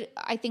a good,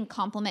 I think,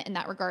 complement in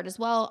that regard as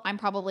well. I'm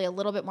probably a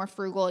little bit more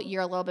frugal.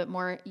 You're a little bit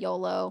more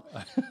YOLO.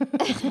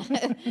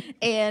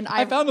 And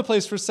I found a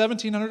place for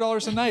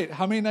 $1,700 a night.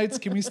 How many nights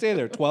can we stay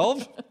there?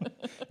 12?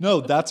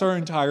 No, that's our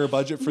entire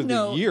budget for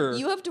the year.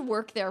 You have to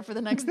work there for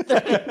the next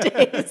 30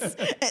 days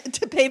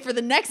to pay for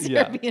the next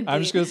Airbnb.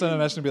 I'm just going to send a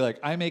message and be like,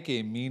 I make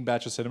a mean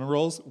batch of cinnamon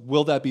rolls.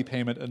 Will that be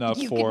payment enough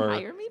You for can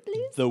hire me,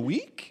 please? the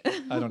week?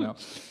 I don't know.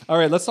 All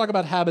right, let's talk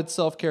about habits,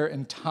 self-care,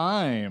 and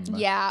time.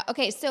 Yeah.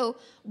 Okay. So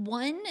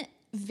one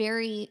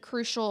very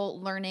crucial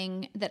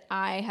learning that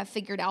I have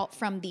figured out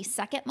from the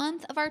second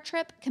month of our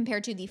trip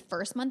compared to the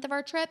first month of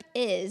our trip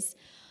is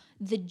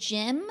the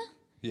gym.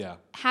 Yeah.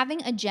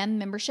 Having a gym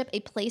membership, a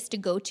place to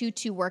go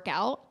to work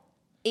out,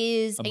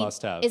 is a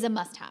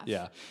must-have.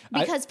 Yeah.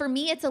 Because for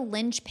me, it's a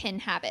linchpin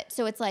habit.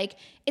 So it's like,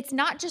 it's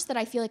not just that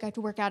I feel like I have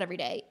to work out every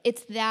day.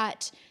 It's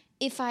that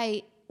if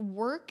I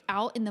work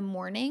out in the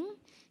morning,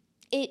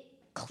 it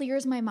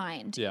clears my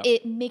mind. Yeah.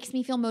 It makes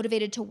me feel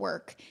motivated to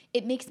work.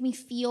 It makes me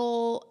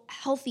feel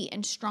healthy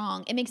and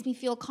strong. It makes me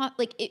feel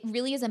like it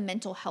really is a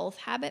mental health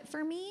habit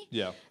for me.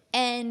 Yeah.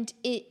 And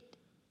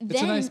it's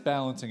a nice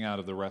balancing out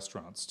of the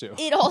restaurants too.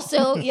 It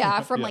also,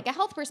 from like a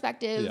health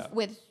perspective, Yeah.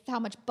 with how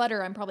much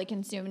butter I'm probably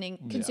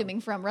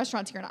consuming from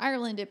restaurants here in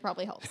Ireland, it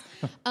probably helps.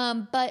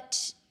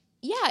 But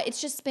yeah,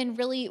 it's just been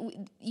really,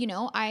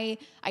 I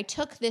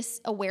took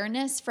this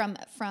awareness from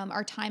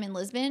our time in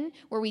Lisbon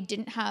where we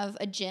didn't have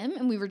a gym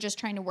and we were just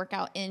trying to work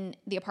out in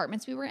the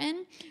apartments we were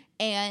in.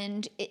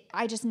 And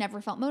I just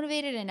never felt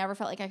motivated. I never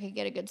felt like I could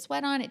get a good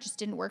sweat on. It just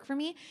didn't work for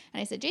me. And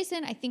I said,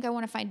 Jason, I think I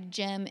want to find a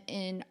gym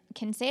in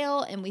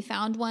Kinsale. And we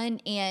found one.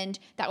 And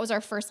that was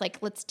our first,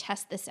 let's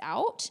test this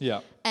out. Yeah.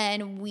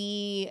 And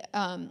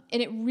and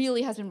it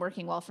really has been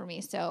working well for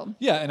me. So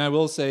yeah. And I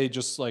will say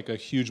just like a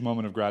huge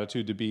moment of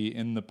gratitude to be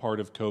in the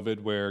part of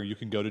COVID where you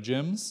can go to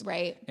gyms.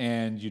 Right.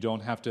 And you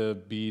don't have to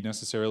be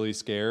necessarily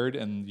scared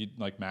and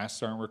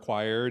masks aren't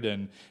required.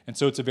 And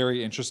so it's a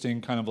very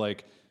interesting kind of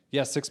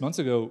 6 months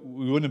ago,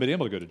 we wouldn't have been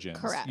able to go to gyms.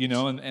 Correct.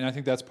 And I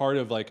think that's part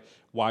of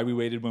why we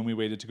waited when we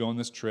waited to go on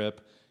this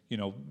trip,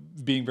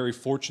 being very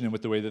fortunate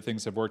with the way that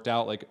things have worked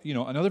out.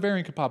 Another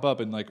variant could pop up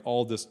and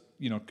all this,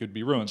 could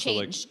be ruined.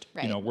 Changed,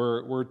 so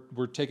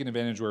we're taking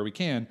advantage where we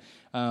can.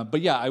 But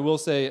yeah, I will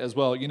say as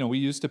well, we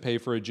used to pay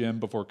for a gym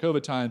before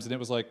COVID times and it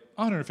was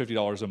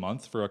 $150 a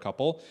month for a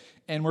couple.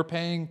 And we're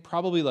paying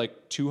probably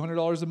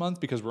 $200 a month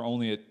because we're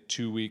only at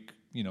 2-week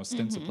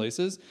stints of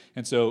places.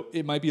 And so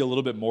it might be a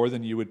little bit more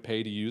than you would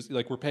pay to use,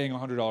 we're paying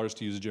 $100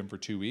 to use a gym for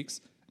 2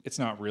 weeks. It's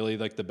not really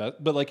the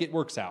best, but it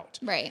works out.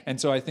 Right. And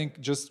so I think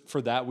just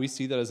for that, we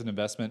see that as an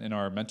investment in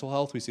our mental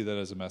health. We see that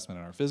as an investment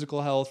in our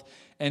physical health.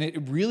 And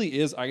it really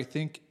is, I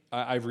think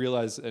I've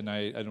realized, and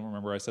I don't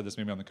remember I said this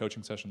maybe on the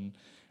coaching session,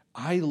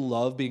 I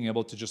love being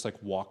able to just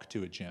walk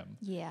to a gym.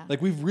 Yeah.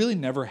 We've really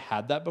never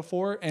had that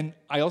before. And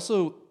I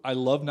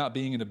love not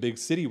being in a big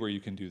city where you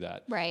can do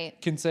that. Right.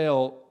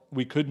 Kinsale,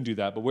 we couldn't do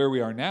that, but where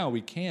we are now,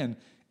 we can.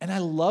 And I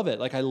love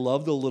it. I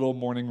love the little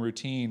morning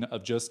routine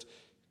of just,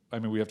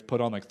 we have to put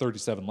on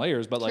 37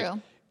 layers, but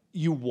True.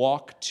 you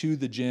walk to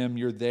the gym,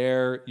 you're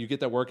there, you get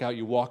that workout,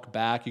 you walk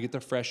back, you get the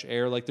fresh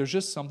air. Like there's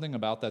just something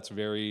about that's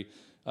very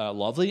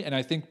lovely. And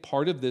I think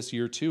part of this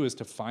year too is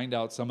to find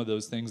out some of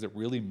those things that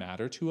really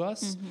matter to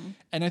us.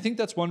 And I think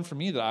that's one for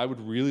me that I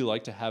would really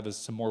like to have as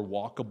some more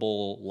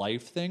walkable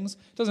life things.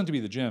 It doesn't have to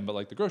be the gym, but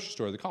like the grocery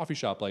store, the coffee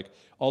shop, like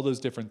all those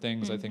different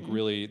things, I think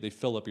really they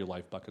fill up your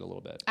life bucket a little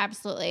bit.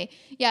 Absolutely.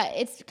 Yeah.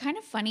 It's kind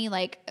of funny.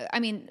 Like,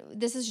 I mean,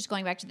 this is just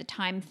going back to the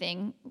time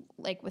thing,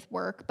 like with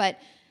work, but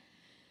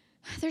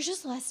there's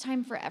just less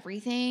time for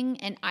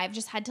everything. And I've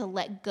just had to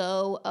let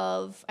go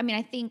of, I mean,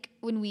 I think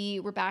when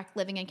we were back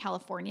living in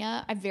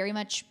California, I very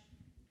much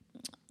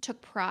took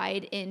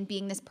pride in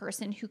being this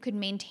person who could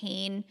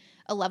maintain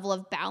a level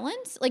of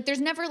balance. Like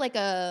there's never like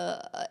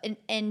an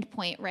end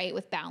point, right,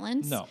 with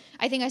balance. No.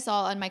 I think I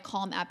saw on my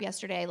Calm app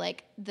yesterday,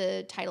 like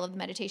the title of the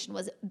meditation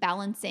was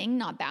balancing,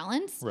 not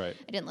balance. Right.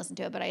 I didn't listen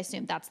to it, but I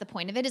assume that's the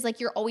point of it, is like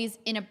you're always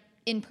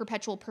in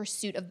perpetual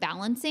pursuit of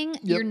balancing.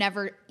 Yep. You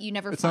never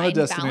it's find not a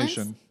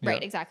destination. balance.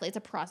 Right, exactly. It's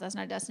a process,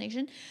 not a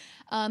destination.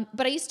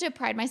 But I used to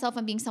pride myself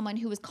on being someone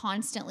who was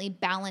constantly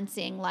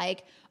balancing,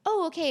 like,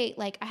 oh, okay,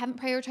 like I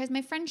haven't prioritized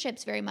my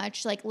friendships very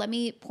much. Like, let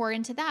me pour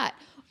into that.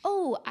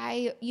 Oh,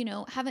 I,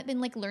 haven't been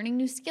like learning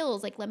new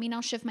skills. Like, let me now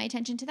shift my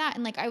attention to that.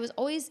 And like, I was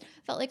always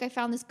felt like I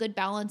found this good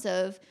balance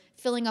of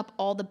filling up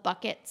all the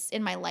buckets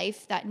in my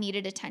life that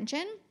needed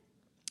attention.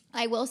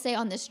 I will say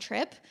on this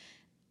trip,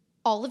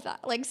 all of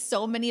that, like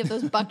so many of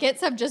those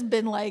buckets have just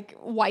been like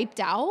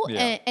wiped out.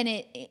 Yeah. And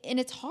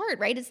it's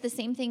hard, right? It's the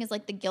same thing as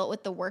like the guilt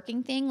with the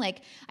working thing.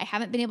 Like I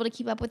haven't been able to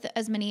keep up with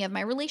as many of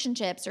my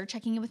relationships or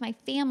checking in with my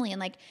family. And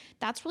like,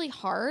 that's really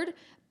hard,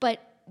 but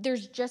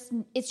it's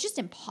just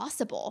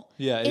impossible.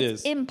 Yeah,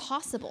 it's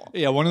impossible.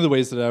 Yeah. One of the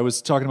ways that I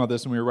was talking about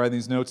this when we were writing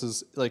these notes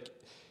is like,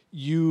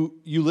 you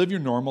live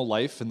your normal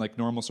life in like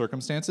normal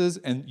circumstances,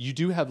 and you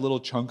do have little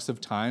chunks of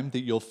time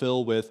that you'll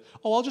fill with,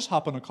 oh, I'll just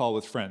hop on a call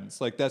with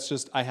friends. Like that's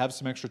just, I have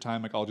some extra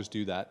time. Like I'll just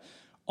do that.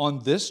 On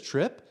this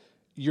trip,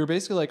 you're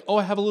basically like, oh,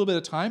 I have a little bit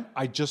of time.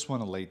 I just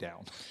want to lay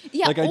down.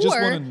 Yeah. Like I just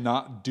want to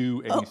not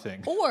do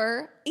anything.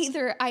 Or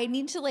either I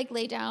need to like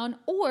lay down,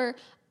 or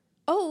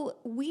oh,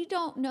 we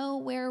don't know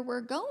where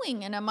we're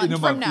going in a month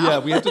from now. Yeah,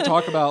 we have to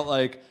talk about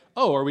like,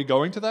 oh, are we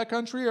going to that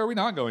country? Or are we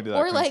not going to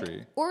that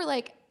country? Or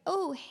like,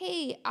 oh,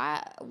 hey,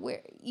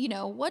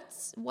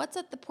 what's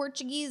at the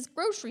Portuguese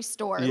grocery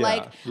store?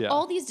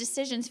 All these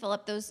decisions fill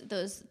up those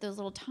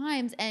little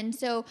times. And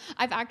so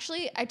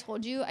I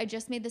told you, I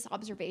just made this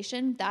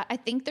observation that I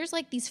think there's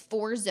like these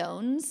 4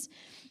 zones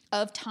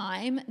of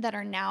time that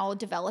are now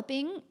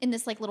developing in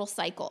this like little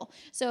cycle.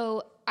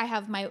 So I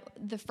have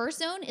the first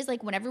zone is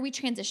like whenever we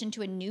transition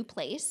to a new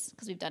place,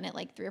 because we've done it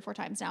like 3 or 4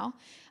 times now,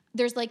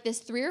 there's like this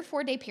 3 or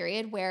 4 day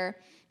period where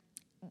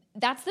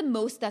that's the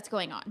most that's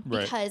going on,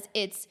 because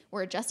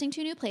we're adjusting to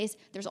a new place.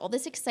 There's all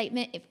this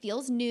excitement. It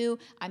feels new.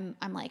 I'm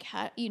like,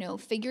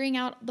 figuring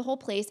out the whole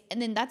place.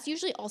 And then that's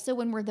usually also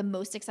when we're the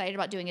most excited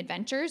about doing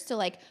adventures. So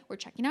like we're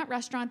checking out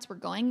restaurants, we're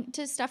going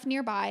to stuff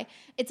nearby.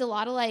 It's a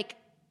lot of like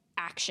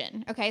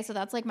action. Okay. So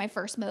that's like my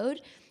first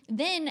mode.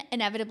 Then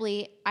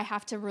inevitably I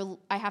have to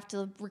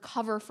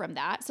recover from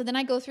that. So then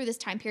I go through this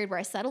time period where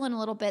I settle in a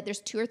little bit.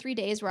 There's 2 or 3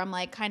 days where I'm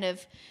like kind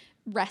of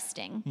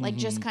resting, like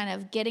just kind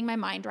of getting my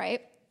mind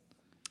right.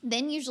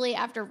 Then usually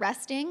after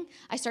resting,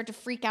 I start to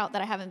freak out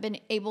that I haven't been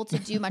able to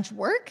do much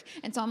work.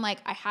 And so I'm like,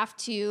 I have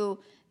to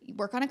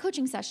work on a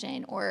coaching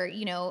session or,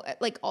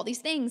 like all these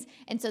things.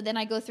 And so then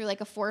I go through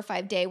like a 4 or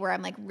 5 day where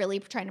I'm like really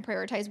trying to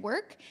prioritize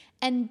work.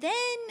 And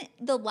then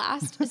the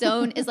last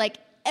zone is like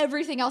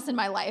everything else in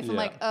my life. I'm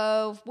like,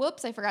 oh,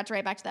 whoops, I forgot to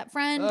write back to that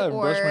friend. I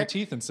brushed my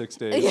teeth in 6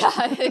 days.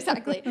 Yeah,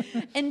 exactly.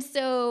 And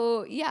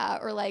so,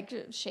 or like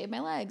shave my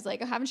legs.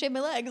 Like I haven't shaved my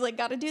legs, like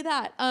got to do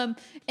that.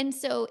 And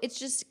so it's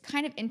just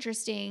kind of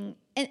interesting.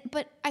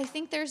 But I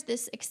think there's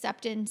this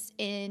acceptance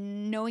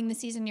in knowing the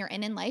season you're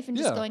in life and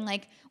just going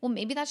like, well,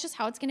 maybe that's just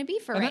how it's going to be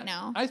for right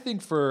now. I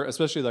think for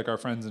especially like our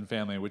friends and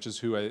family, which is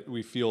who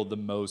we feel the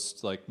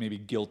most like maybe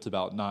guilt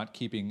about not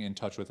keeping in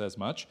touch with as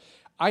much.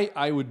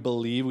 I would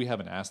believe, we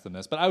haven't asked them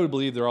this, but I would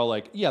believe they're all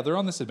like, yeah, they're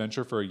on this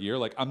adventure for a year.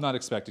 Like, I'm not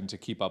expecting to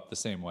keep up the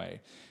same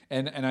way.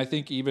 And I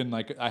think even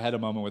like I had a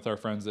moment with our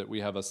friends that we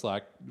have a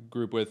Slack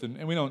group with,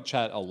 and we don't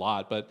chat a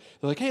lot, but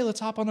they're like, hey, let's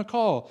hop on a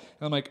call.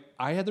 And I'm like,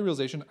 I had the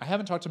realization, I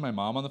haven't talked to my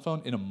mom on the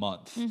phone in a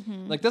month.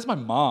 Mm-hmm. Like, that's my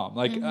mom.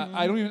 Like,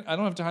 I don't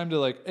have time to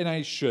like, and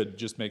I should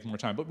just make more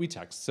time, but we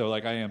text. So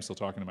like, I am still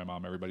talking to my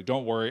mom, everybody.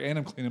 Don't worry. And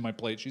I'm cleaning my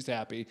plate. She's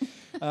happy.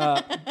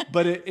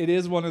 But it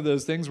is one of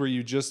those things where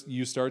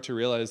you start to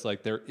realize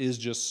like there is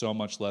just so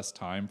much less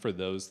time for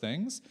those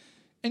things.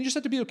 And you just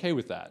have to be okay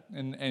with that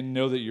and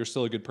know that you're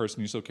still a good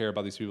person. You still care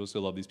about these people,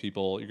 still love these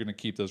people. You're going to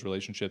keep those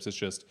relationships. It's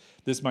just,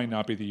 this might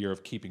not be the year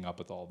of keeping up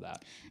with all of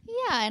that.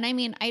 Yeah. And I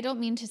mean, I don't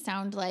mean to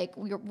sound like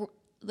we're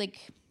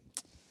like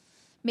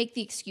make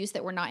the excuse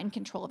that we're not in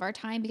control of our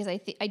time, because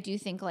I do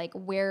think like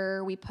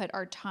where we put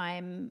our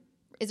time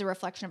is a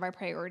reflection of our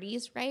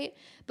priorities. Right.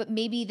 But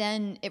maybe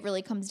then it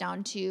really comes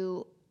down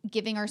to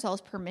giving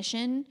ourselves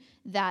permission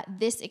that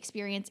this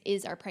experience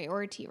is our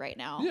priority right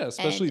now. Yeah,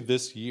 especially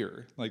this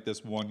year, like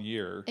this 1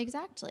 year.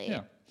 Exactly.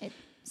 Yeah.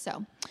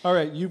 All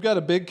right, you've got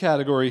a big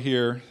category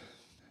here.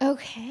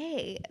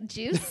 Okay,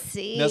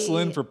 juicy. Nestle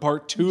in for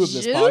part 2 of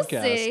this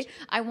podcast.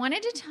 I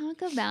wanted to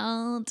talk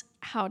about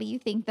how do you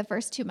think the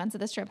first 2 months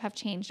of this trip have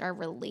changed our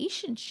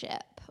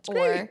relationship? It's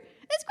great.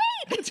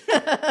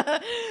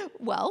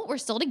 Well, we're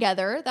still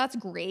together. That's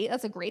great.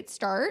 That's a great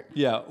start.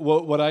 Yeah.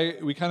 Well,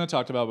 we kind of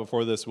talked about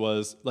before this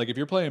was like if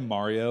you're playing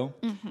Mario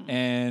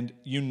and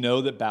you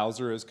know that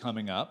Bowser is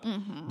coming up,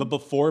 but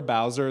before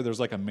Bowser, there's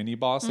like a mini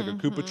boss, like a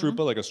Koopa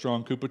Troopa, like a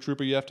strong Koopa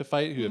Troopa you have to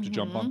fight, who you have to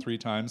jump on 3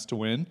 times to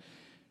win.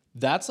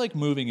 That's like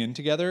moving in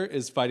together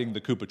is fighting the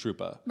Koopa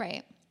Troopa.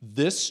 Right.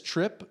 This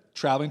trip,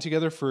 traveling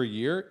together for a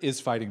year,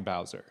 is fighting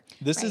Bowser.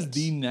 This is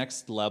the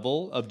next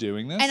level of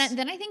doing this. And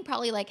then I think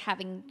probably like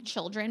having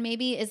children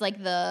maybe is like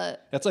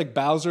That's like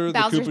Bowser's the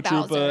Koopa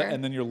Troopa,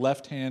 and then your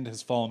left hand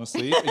has fallen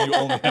asleep and you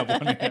only have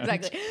one hand.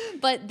 Exactly.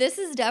 But this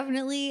is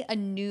definitely a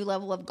new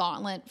level of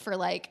gauntlet for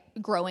like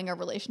growing a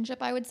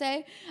relationship, I would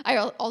say. I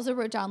also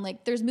wrote down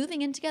like there's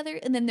moving in together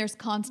and then there's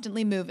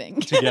constantly moving.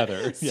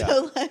 Together.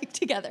 So like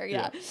together,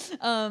 yeah.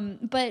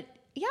 But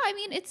yeah, I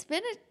mean, it's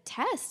been a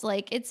test.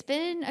 Like, it's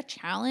been a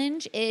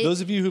challenge.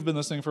 Those of you who've been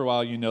listening for a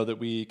while, you know that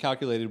we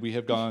calculated we've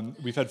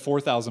had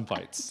 4,000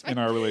 fights in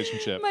our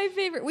relationship. My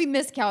favorite. We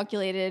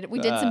miscalculated. We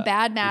did some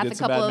bad math a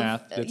couple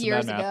of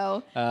years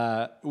ago.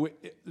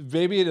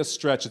 Maybe at a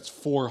stretch, it's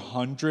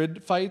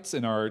 400 fights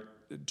in our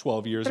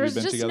 12 years we've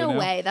been together now. There's just no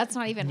way. That's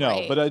not even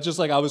right. No, but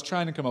I was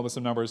trying to come up with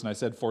some numbers, and I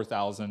said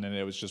 4,000, and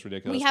it was just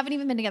ridiculous. We haven't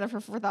even been together for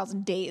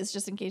 4,000 days,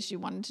 just in case you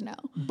wanted to know.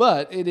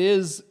 But it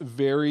is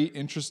very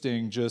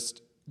interesting,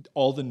 just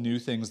all the new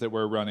things that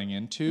we're running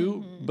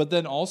into, but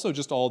then also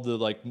just all the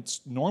like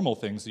normal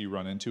things that you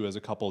run into as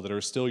a couple that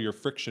are still your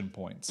friction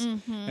points.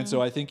 And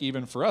so I think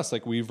even for us,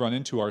 like we've run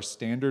into our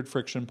standard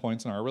friction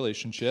points in our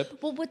relationship.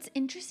 Well, what's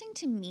interesting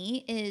to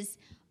me is,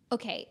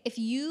 okay,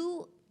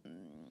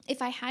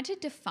 if I had to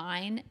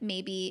define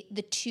maybe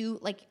the two,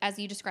 like as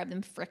you described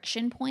them,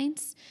 friction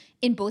points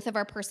in both of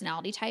our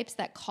personality types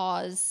that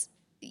cause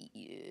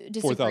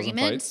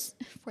disagreements,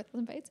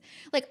 4,000 fights.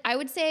 Like I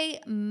would say,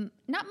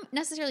 not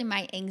necessarily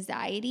my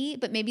anxiety,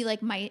 but maybe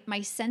like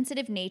my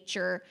sensitive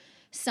nature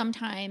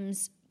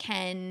sometimes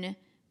can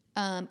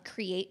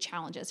create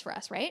challenges for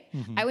us, right?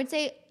 I would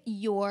say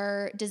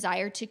your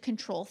desire to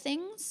control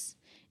things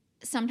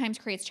sometimes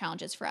creates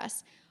challenges for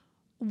us.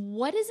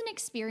 What is an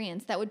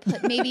experience that would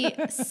put maybe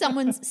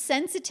someone's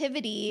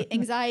sensitivity,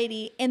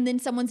 anxiety, and then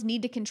someone's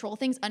need to control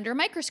things under a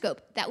microscope?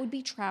 That would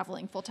be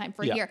traveling full-time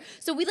for a year.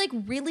 So we like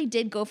really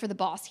did go for the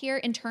boss here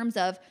in terms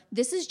of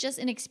this is just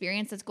an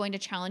experience that's going to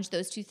challenge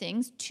those two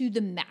things to the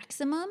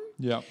maximum.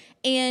 Yeah.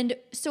 And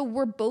so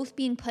we're both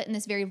being put in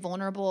this very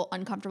vulnerable,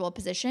 uncomfortable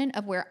position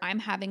of where I'm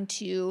having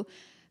to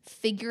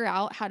figure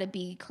out how to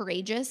be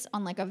courageous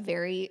on like a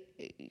very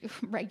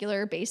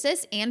regular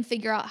basis and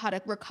figure out how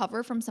to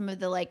recover from some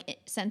of the like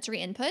sensory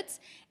inputs.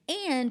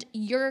 And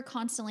you're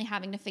constantly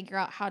having to figure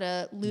out how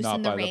to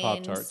loosen the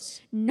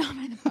reins. Not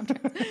by the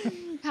Pop-Tarts.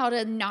 How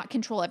to not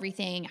control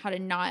everything, how to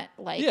not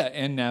like... Yeah,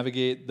 and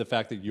navigate the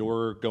fact that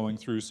you're going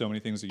through so many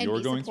things that you're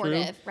going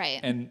through. Right.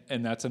 And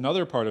that's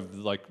another part of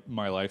like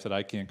my life that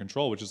I can't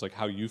control, which is like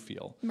how you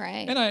feel.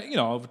 Right. And I,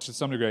 to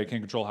some degree I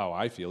can't control how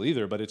I feel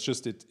either, but it's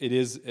just, it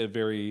is a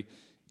very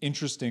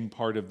interesting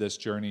part of this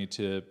journey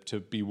to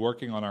be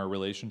working on our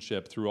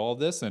relationship through all of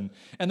this. And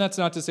that's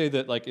not to say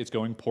that like it's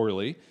going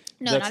poorly.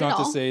 No, that's not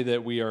to say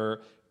that we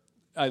are...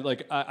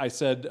 I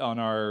said on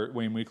our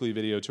Wayne Weekly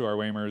video to our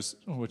Waymers,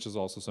 which is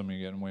also something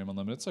you get in Wayne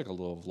Unlimited. It's like a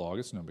little vlog.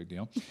 It's no big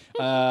deal.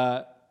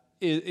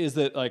 Is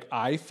that like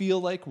I feel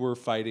like we're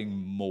fighting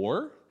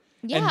more,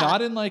 and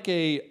not in like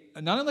a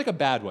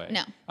bad way.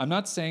 No, I'm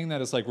not saying that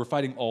it's like we're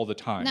fighting all the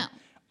time. No,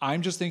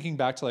 I'm just thinking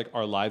back to like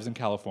our lives in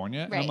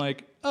California, and I'm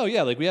like, oh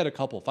yeah, like we had a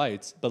couple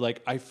fights, but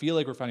like I feel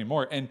like we're fighting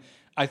more. And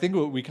I think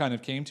what we kind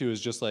of came to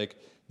is just like,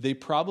 they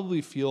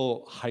probably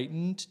feel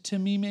heightened to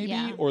me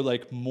maybe, or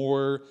like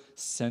more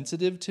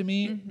sensitive to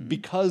me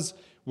because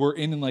we're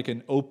in like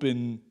an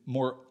open,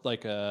 more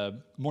like a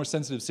more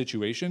sensitive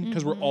situation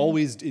because we're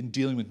always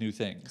dealing with new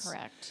things.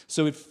 Correct.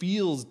 So it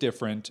feels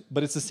different,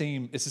 but it's the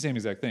same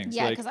exact thing.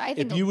 Yeah, because I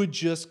think if you would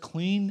just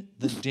clean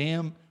the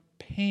damn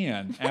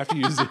pan after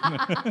using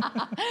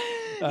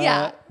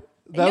it.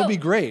 That would be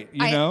great,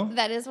 you know?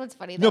 That is what's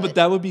funny. No, but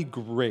that would be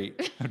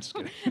great. I'm just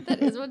kidding.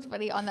 That is what's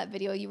funny. On that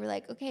video, you were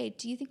like, okay,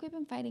 do you think we've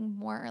been fighting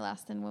more or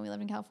less than when we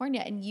lived in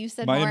California? And you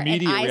said more, and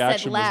I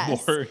said less.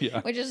 Was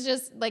more, which is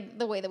just like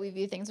the way that we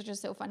view things, which is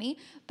so funny.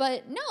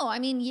 But no, I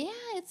mean, yeah,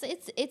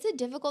 it's a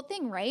difficult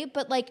thing, right?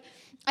 But like,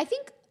 I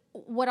think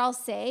what I'll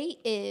say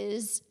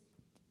is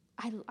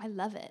I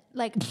love it.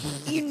 Like,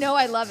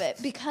 I love it.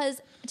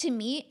 Because to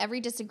me,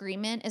 every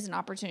disagreement is an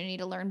opportunity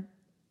to learn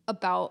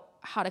about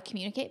how to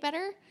communicate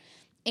better.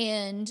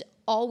 And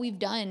all we've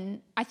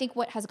done, I think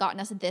what has gotten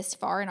us this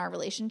far in our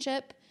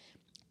relationship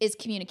is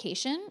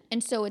communication.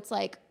 And so it's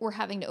like we're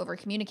having to over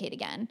communicate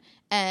again.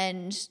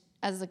 And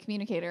as a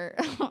communicator,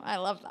 I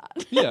love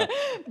that. Yeah.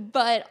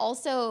 But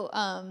also,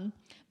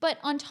 but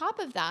on top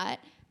of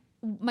that,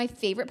 my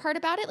favorite part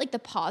about it, like the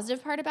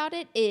positive part about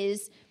it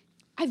is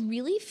I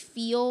really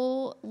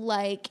feel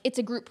like it's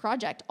a group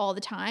project all the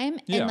time.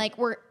 Yeah. And like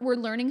we're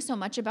learning so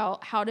much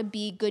about how to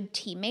be good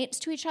teammates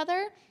to each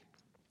other,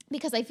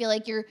 because I feel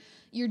like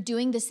you're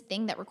doing this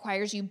thing that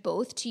requires you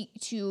both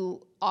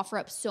to offer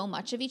up so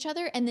much of each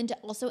other, and then to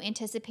also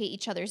anticipate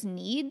each other's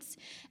needs.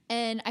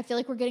 And I feel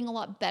like we're getting a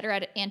lot better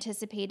at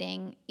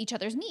anticipating each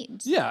other's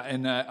needs. Yeah,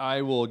 and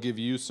I will give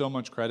you so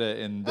much credit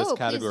in this Oh, please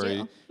category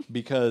do.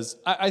 because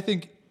I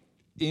think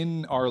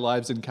in our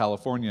lives in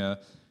California,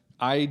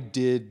 I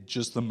did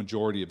just the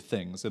majority of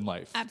things in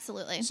life.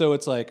 Absolutely. So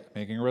it's like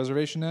making a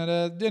reservation at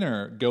a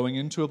dinner, going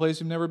into a place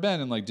you've never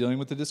been and like dealing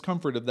with the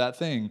discomfort of that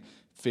thing,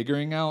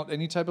 figuring out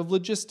any type of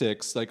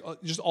logistics, like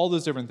just all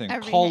those different things,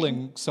 Everything.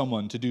 calling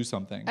someone to do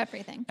something.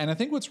 Everything. And I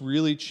think what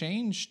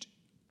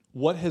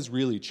has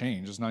really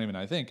changed, it's not even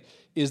I think,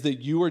 is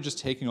that you are just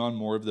taking on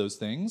more of those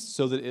things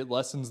so that it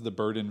lessens the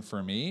burden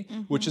for me,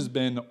 which has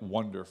been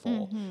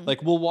wonderful.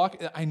 Like we'll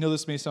walk, I know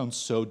this may sound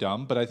so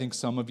dumb, but I think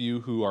some of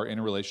you who are in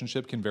a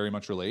relationship can very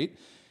much relate.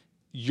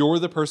 You're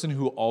the person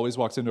who always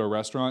walks into a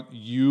restaurant.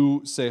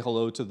 You say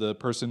hello to the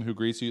person who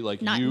greets you.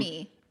 Like Not you,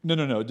 me.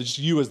 No. Just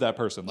you as that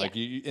person. Yeah. Like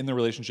you, in the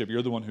relationship,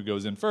 you're the one who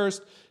goes in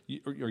first,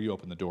 or you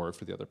open the door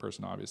for the other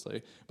person,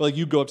 obviously. But like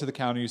you go up to the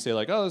counter, you say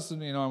like, "Oh, this is,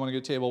 I want to get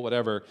a table,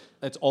 whatever."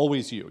 It's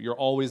always you. You're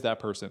always that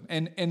person.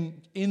 And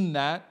in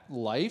that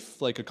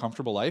life, like a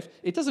comfortable life,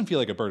 it doesn't feel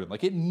like a burden.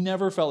 Like it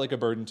never felt like a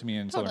burden to me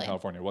in Southern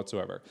California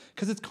whatsoever,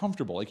 because it's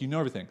comfortable. Like you know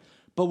everything.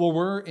 But when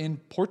we're in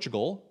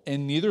Portugal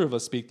and neither of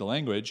us speak the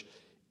language,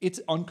 it's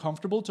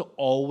uncomfortable to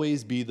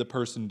always be the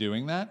person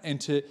doing that,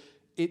 and to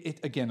it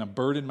again, a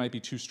burden might be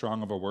too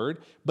strong of a word,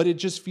 but it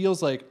just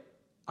feels like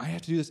I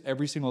have to do this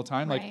every single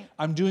time. Right. Like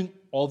I'm doing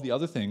all the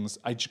other things.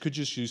 I could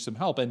just use some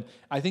help. And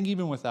I think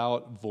even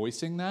without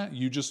voicing that,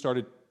 you just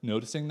started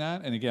noticing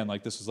that. And again,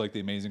 like this is like the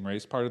Amazing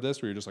Race part of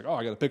this, where you're just like, oh,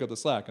 I got to pick up the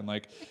slack and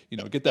like,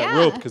 get that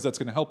rope because that's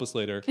going to help us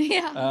later.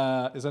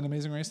 Yeah. Is that an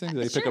Amazing Race thing? Do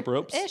they pick Sure. up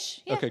ropes?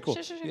 Ish. Yeah. Okay, cool.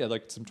 Sure. Yeah,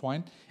 like some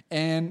twine.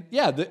 And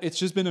yeah, it's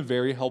just been a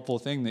very helpful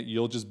thing that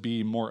you'll just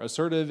be more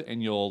assertive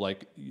and you'll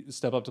like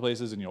step up to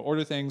places and you'll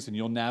order things and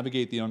you'll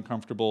navigate the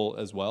uncomfortable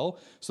as well,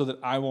 so that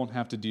I won't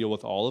have to deal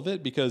with all of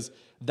it, because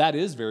that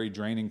is very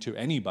draining to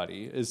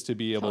anybody, is to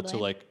be able to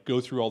like go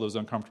through all those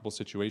uncomfortable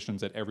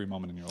situations at every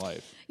moment in your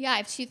life. Yeah, I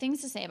have two things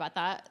to say about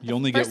that. You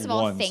only get First of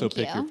all, one, so thank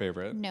pick you. your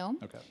favorite. No.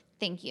 Okay.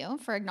 Thank you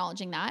for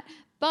acknowledging that.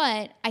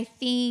 But I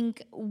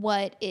think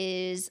what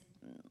is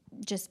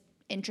just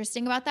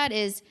interesting about that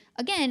is,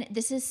 again,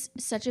 this is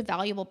such a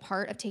valuable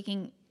part of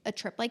taking a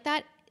trip like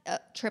that. A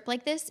trip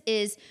like this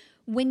is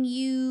when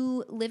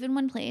you live in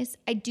one place,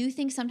 I do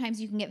think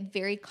sometimes you can get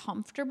very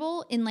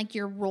comfortable in like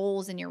your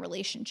roles in your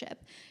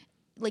relationship.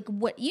 Like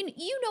what you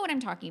know what I'm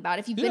talking about.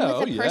 If you've been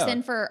with a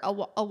person for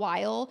a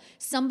while,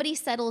 somebody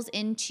settles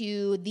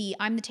into the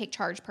I'm the take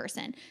charge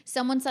person.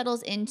 Someone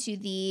settles into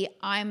the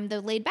I'm the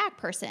laid back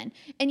person.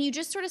 And you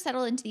just sort of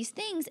settle into these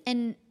things,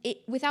 and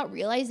it without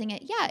realizing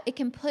it, it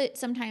can put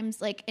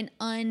sometimes like an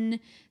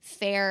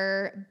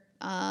unfair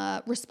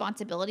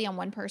responsibility on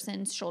one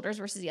person's shoulders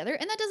versus the other.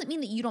 And that doesn't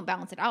mean that you don't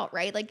balance it out,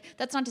 right? Like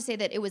that's not to say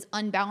that it was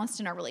unbalanced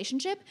in our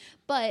relationship,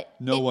 but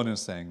no one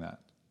is saying that.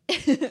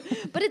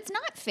 But it's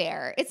not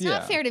fair. It's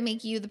not fair to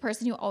make you the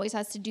person who always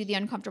has to do the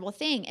uncomfortable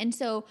thing. And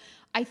so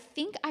I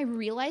think I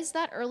realized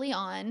that early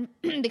on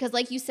because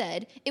like you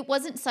said, it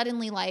wasn't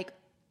suddenly like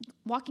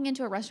walking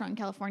into a restaurant in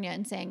California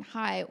and saying,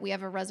 "Hi, we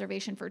have a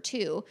reservation for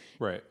 2."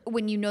 Right.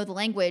 When you know the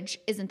language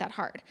isn't that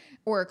hard.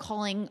 Or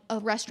calling a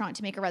restaurant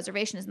to make a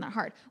reservation isn't that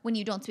hard. When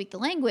you don't speak the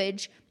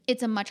language,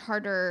 it's a much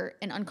harder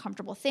and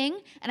uncomfortable thing.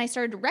 And I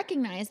started to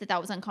recognize that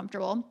that was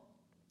uncomfortable.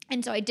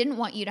 And so I didn't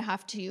want you to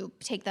have to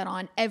take that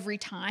on every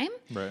time.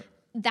 Right.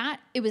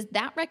 It was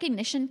that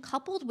recognition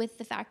coupled with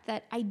the fact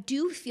that I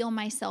do feel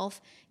myself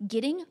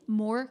getting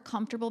more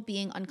comfortable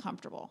being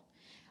uncomfortable.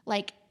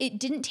 Like it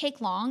didn't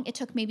take long. It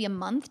took maybe a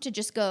month to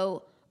just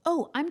go,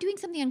 oh, I'm doing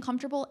something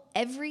uncomfortable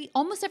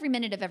almost every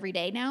minute of every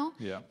day now.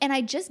 Yeah. And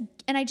I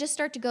just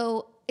start to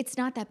go, it's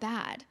not that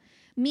bad.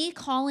 Me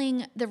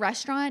calling the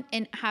restaurant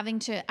and having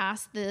to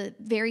ask the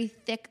very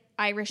thick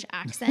Irish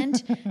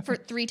accent for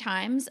 3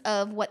 times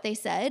of what they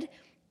said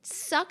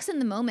sucks in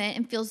the moment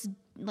and feels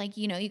like,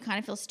 you kind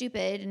of feel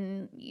stupid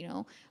and,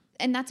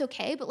 and that's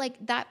okay. But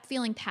like that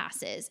feeling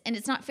passes, and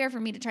it's not fair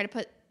for me to try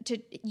to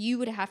you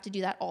would have to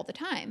do that all the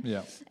time.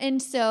 Yeah.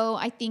 And so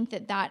I think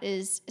that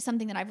is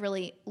something that I've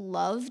really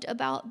loved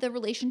about the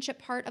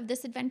relationship part of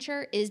this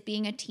adventure, is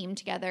being a team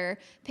together,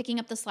 picking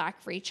up the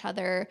slack for each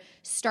other,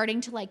 starting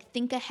to like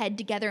think ahead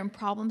together and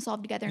problem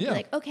solve together and be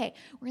like, okay,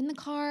 we're in the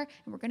car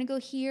and we're going to go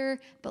here,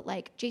 but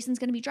like Jason's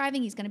going to be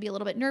driving. He's going to be a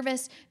little bit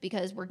nervous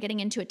because we're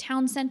getting into a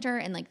town center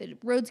and like the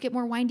roads get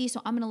more windy.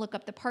 So I'm going to look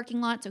up the parking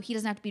lot so he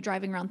doesn't have to be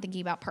driving around thinking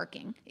about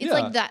parking. It's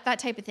like that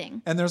type of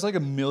thing. And there's like a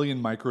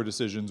million micro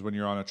decisions when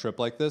you're on a trip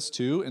like this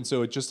too. And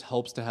so it just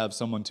helps to have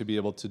someone to be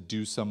able to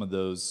do some of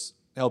those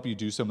help you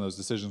do some of those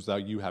decisions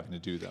without you having to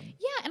do them.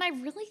 Yeah, and I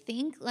really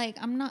think like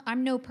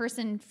I'm no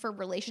person for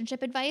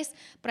relationship advice,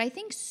 but I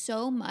think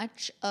so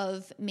much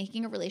of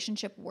making a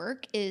relationship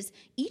work is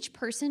each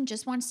person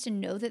just wants to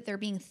know that they're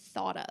being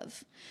thought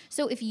of.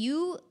 So if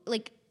you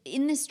like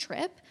in this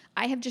trip,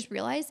 I have just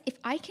realized if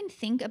I can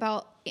think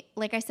about,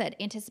 like I said,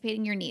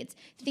 anticipating your needs,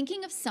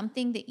 thinking of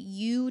something that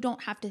you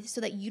don't have to, so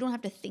that you don't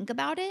have to think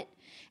about it.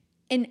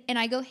 And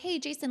I go, hey,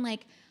 Jason,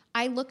 like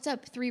I looked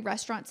up 3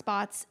 restaurant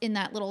spots in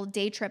that little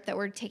day trip that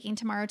we're taking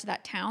tomorrow to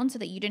that town so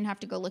that you didn't have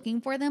to go looking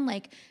for them.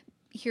 Like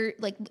here,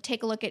 like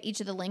take a look at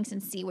each of the links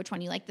and see which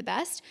one you like the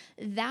best.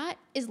 That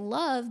is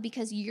love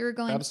because you're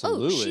going,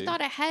 Absolutely. Oh, she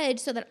thought ahead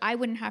so that I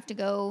wouldn't have to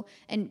go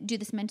and do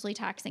this mentally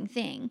taxing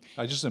thing.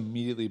 I just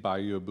immediately buy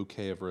you a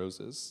bouquet of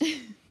roses.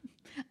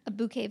 A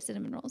bouquet of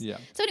cinnamon rolls. Yeah.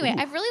 So anyway,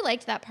 I've really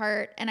liked that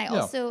part. And I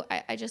also,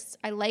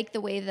 I like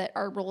the way that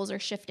our roles are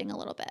shifting a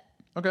little bit.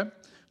 Okay.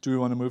 Do we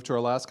want to move to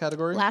our last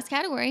category? Last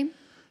category.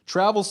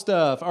 Travel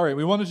stuff. All right.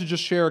 We wanted to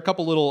just share a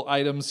couple little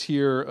items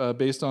here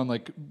based on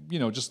like,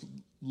 just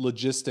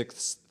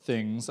logistics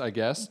things, I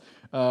guess.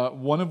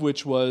 One of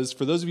which was,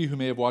 for those of you who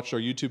may have watched our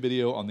YouTube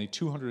video on the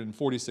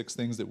 246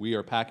 things that we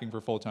are packing for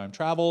full-time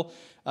travel,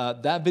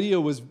 that video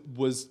was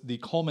the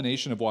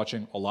culmination of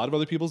watching a lot of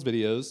other people's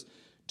videos,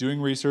 doing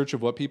research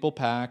of what people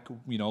pack,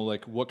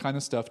 like what kind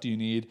of stuff do you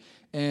need.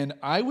 And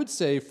I would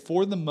say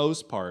for the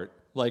most part,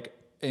 like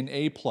an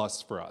A+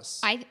 for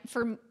us.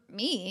 For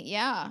me,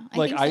 yeah.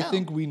 I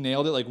think we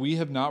nailed it. Like we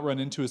have not run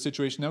into a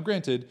situation. Now,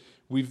 granted,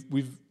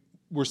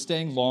 we're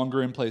staying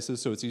longer in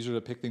places, so it's easier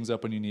to pick things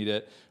up when you need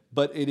it.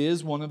 But it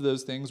is one of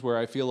those things where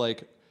I feel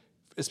like,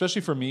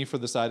 especially for me, for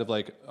the side of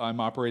like I'm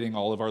operating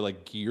all of our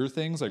like gear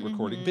things, like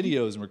recording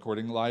videos and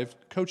recording live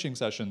coaching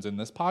sessions and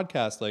this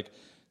podcast, like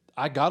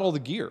I got all the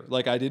gear.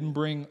 Like I didn't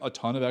bring a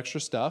ton of extra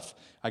stuff.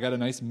 I got a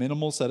nice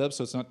minimal setup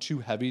so it's not too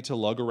heavy to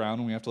lug around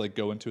when we have to like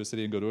go into a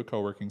city and go to a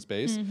co-working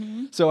space.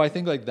 So I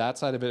think like that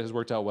side of it has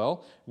worked out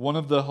well. One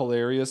of the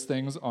hilarious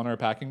things on our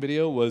packing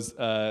video was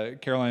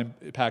Caroline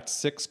packed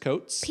 6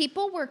 coats.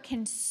 People were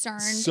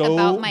concerned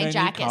about my many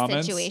jacket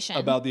comments situation.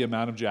 About the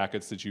amount of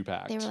jackets that you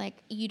packed. They were like,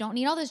 you don't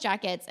need all those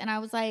jackets. And I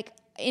was like,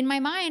 in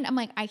my mind, I'm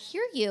like, I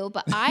hear you,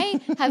 but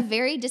I have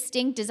very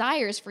distinct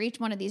desires for each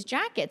one of these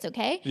jackets,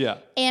 okay? Yeah.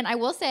 And I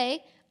will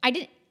say,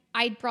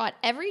 I brought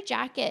every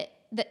jacket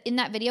in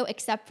that video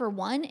except for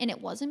one, and it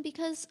wasn't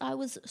because I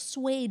was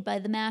swayed by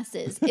the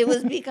masses. It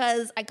was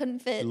because I couldn't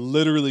fit.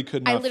 Literally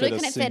could not fit a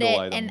single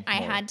item. And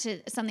I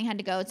something had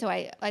to go, so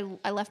I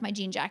left my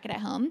jean jacket at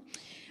home.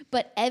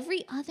 But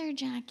every other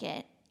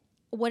jacket,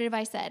 what have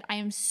I said? I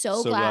am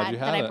so glad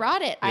that I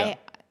brought it. Yeah.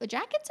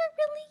 Jackets are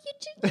really,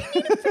 you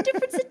need them for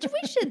different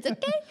situations,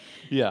 okay?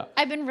 Yeah.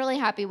 I've been really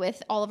happy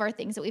with all of our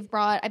things that we've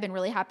brought. I've been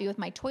really happy with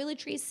my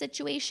toiletries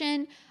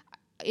situation.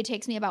 It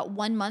takes me about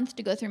 1 month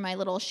to go through my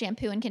little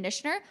shampoo and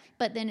conditioner,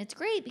 but then it's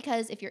great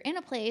because if you're in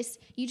a place,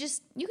 you can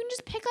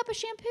just pick up a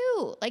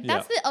shampoo. Like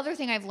that's the other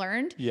thing I've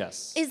learned.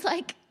 Yes. Is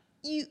like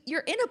you're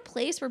in a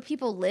place where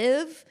people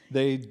live.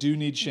 They do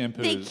need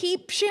shampoo. They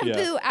keep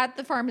shampoo at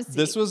the pharmacy.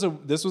 This was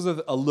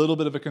a little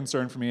bit of a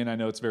concern for me, and I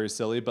know it's very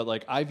silly, but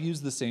like I've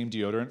used the same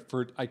deodorant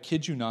for, I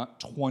kid you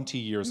not, 20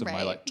 years of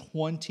my life.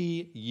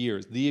 20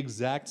 years. The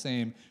exact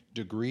same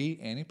degree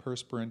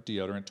antiperspirant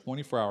deodorant,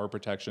 24-hour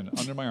protection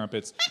under my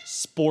armpits,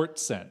 sport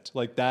scent.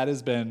 Like that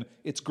has been,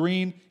 it's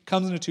green,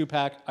 comes in a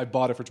 2-pack. I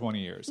bought it for 20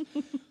 years.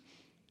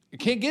 You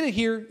can't get it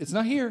here. It's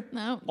not here.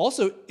 No.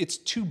 Also, it's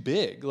too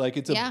big. Like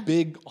it's a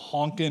big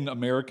honking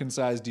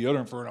American-sized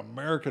deodorant for an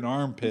American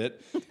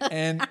armpit.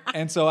 And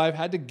so I've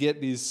had to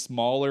get these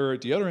smaller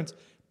deodorants,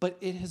 but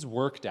it has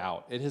worked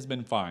out. It has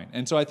been fine.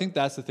 And so I think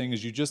that's the thing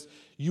is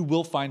you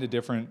will find a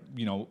different,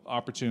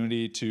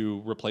 opportunity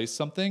to replace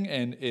something,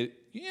 and it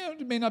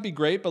may not be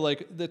great, but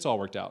like it's all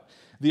worked out.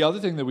 The other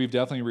thing that we've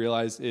definitely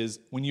realized is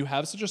when you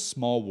have such a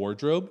small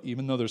wardrobe,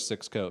 even though there's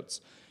 6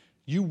 coats,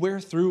 you wear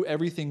through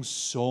everything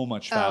so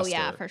much faster. Oh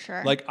yeah, for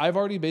sure. Like I've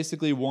already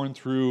basically worn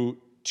through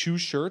 2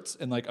 shirts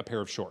and like a pair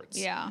of shorts.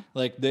 Yeah.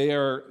 Like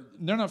they're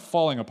not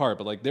falling apart,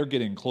 but like they're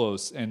getting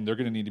close and they're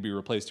going to need to be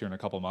replaced here in a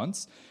couple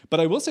months. But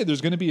I will say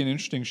there's going to be an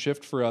interesting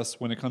shift for us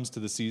when it comes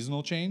to the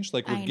seasonal change.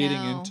 Like we're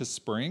getting into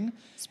spring.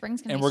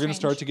 Spring's going to be And we're going to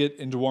strange. start to get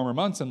into warmer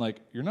months, and like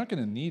you're not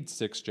going to need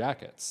 6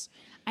 jackets.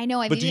 I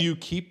know. But do you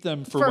keep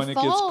them for when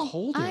fall? it gets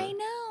colder? I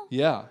know.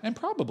 Yeah, and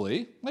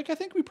probably. Like I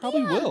think we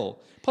probably will.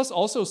 Plus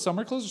also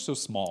summer clothes are so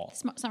small.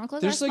 Summer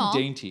clothes They're are just small.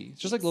 like dainty. It's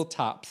just like little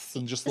tops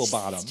and just little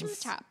bottoms.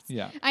 Just tops.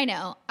 Yeah. I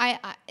know.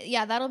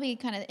 Yeah, that'll be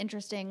kind of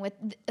interesting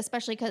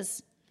especially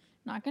because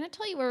I'm not going to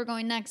tell you where we're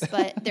going next,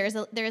 but there is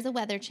a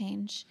weather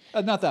change.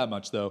 Not that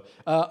much though.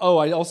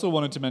 I also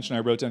wanted to mention, I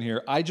wrote down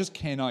here, I just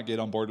cannot get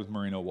on board with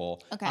merino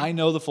wool. Okay. I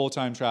know the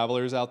full-time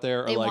travelers out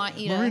there are like,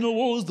 merino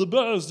wool is the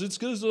best. It's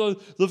because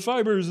the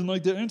fibers and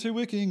like the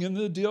anti-wicking and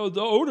the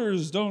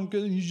odors don't,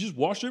 you just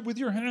wash it with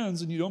your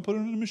hands and you don't put it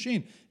in a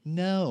machine.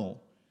 No.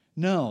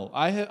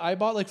 I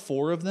bought like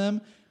 4 of them.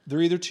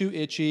 They're either too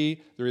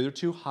itchy, they're either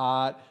too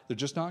hot, they're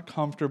just not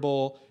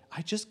comfortable.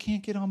 I just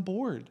can't get on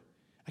board.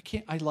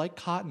 I like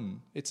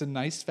cotton. It's a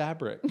nice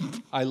fabric.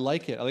 I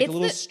like it. I like a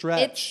little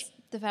stretch. It's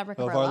the fabric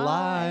of our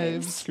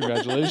lives.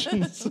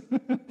 Congratulations.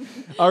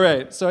 All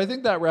right. So I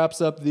think that wraps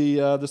up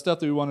the stuff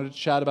that we wanted to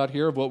chat about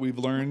here of what we've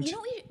learned. You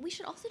know, we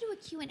should also do a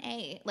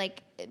Q&A.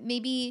 Like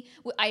maybe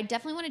I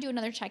definitely want to do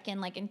another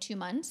check-in like in 2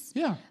 months.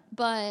 Yeah.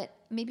 But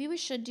maybe we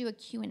should do a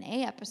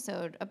Q&A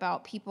episode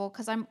about people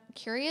because I'm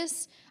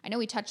curious. I know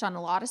we touched on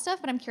a lot of stuff,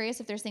 but I'm curious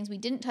if there's things we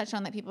didn't touch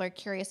on that people are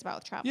curious about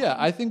with traveling. Yeah,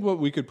 I think what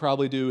we could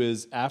probably do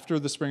is after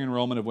the spring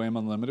enrollment of WAM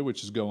Unlimited,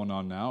 which is going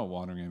on now at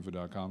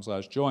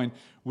wanderinginfo.com/join,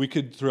 we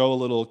could throw a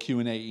little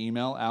Q&A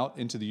email out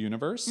into the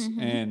universe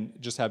and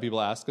just have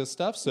people ask us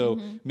stuff. So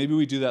maybe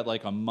we do that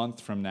like a month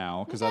from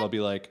now because that'll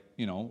be like,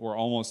 you know, we're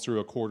almost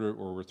through a quarter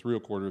or we're through a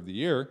quarter of the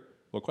year.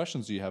 What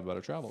questions do you have about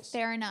our travels?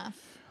 Fair enough.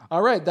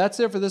 All right, that's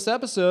it for this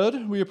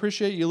episode. We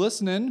appreciate you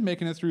listening,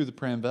 making it through the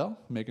Pramvel,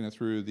 making it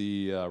through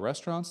the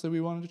restaurants that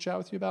we wanted to chat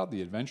with you about,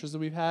 the adventures that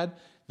we've had,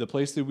 the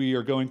place that we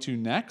are going to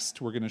next.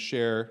 We're going to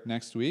share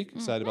next week.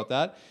 Excited about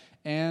that.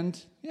 And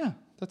yeah,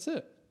 that's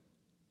it.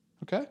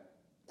 Okay?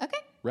 Okay.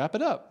 Wrap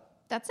it up.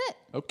 That's it.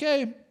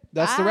 Okay.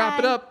 That's the wrap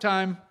it up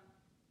time.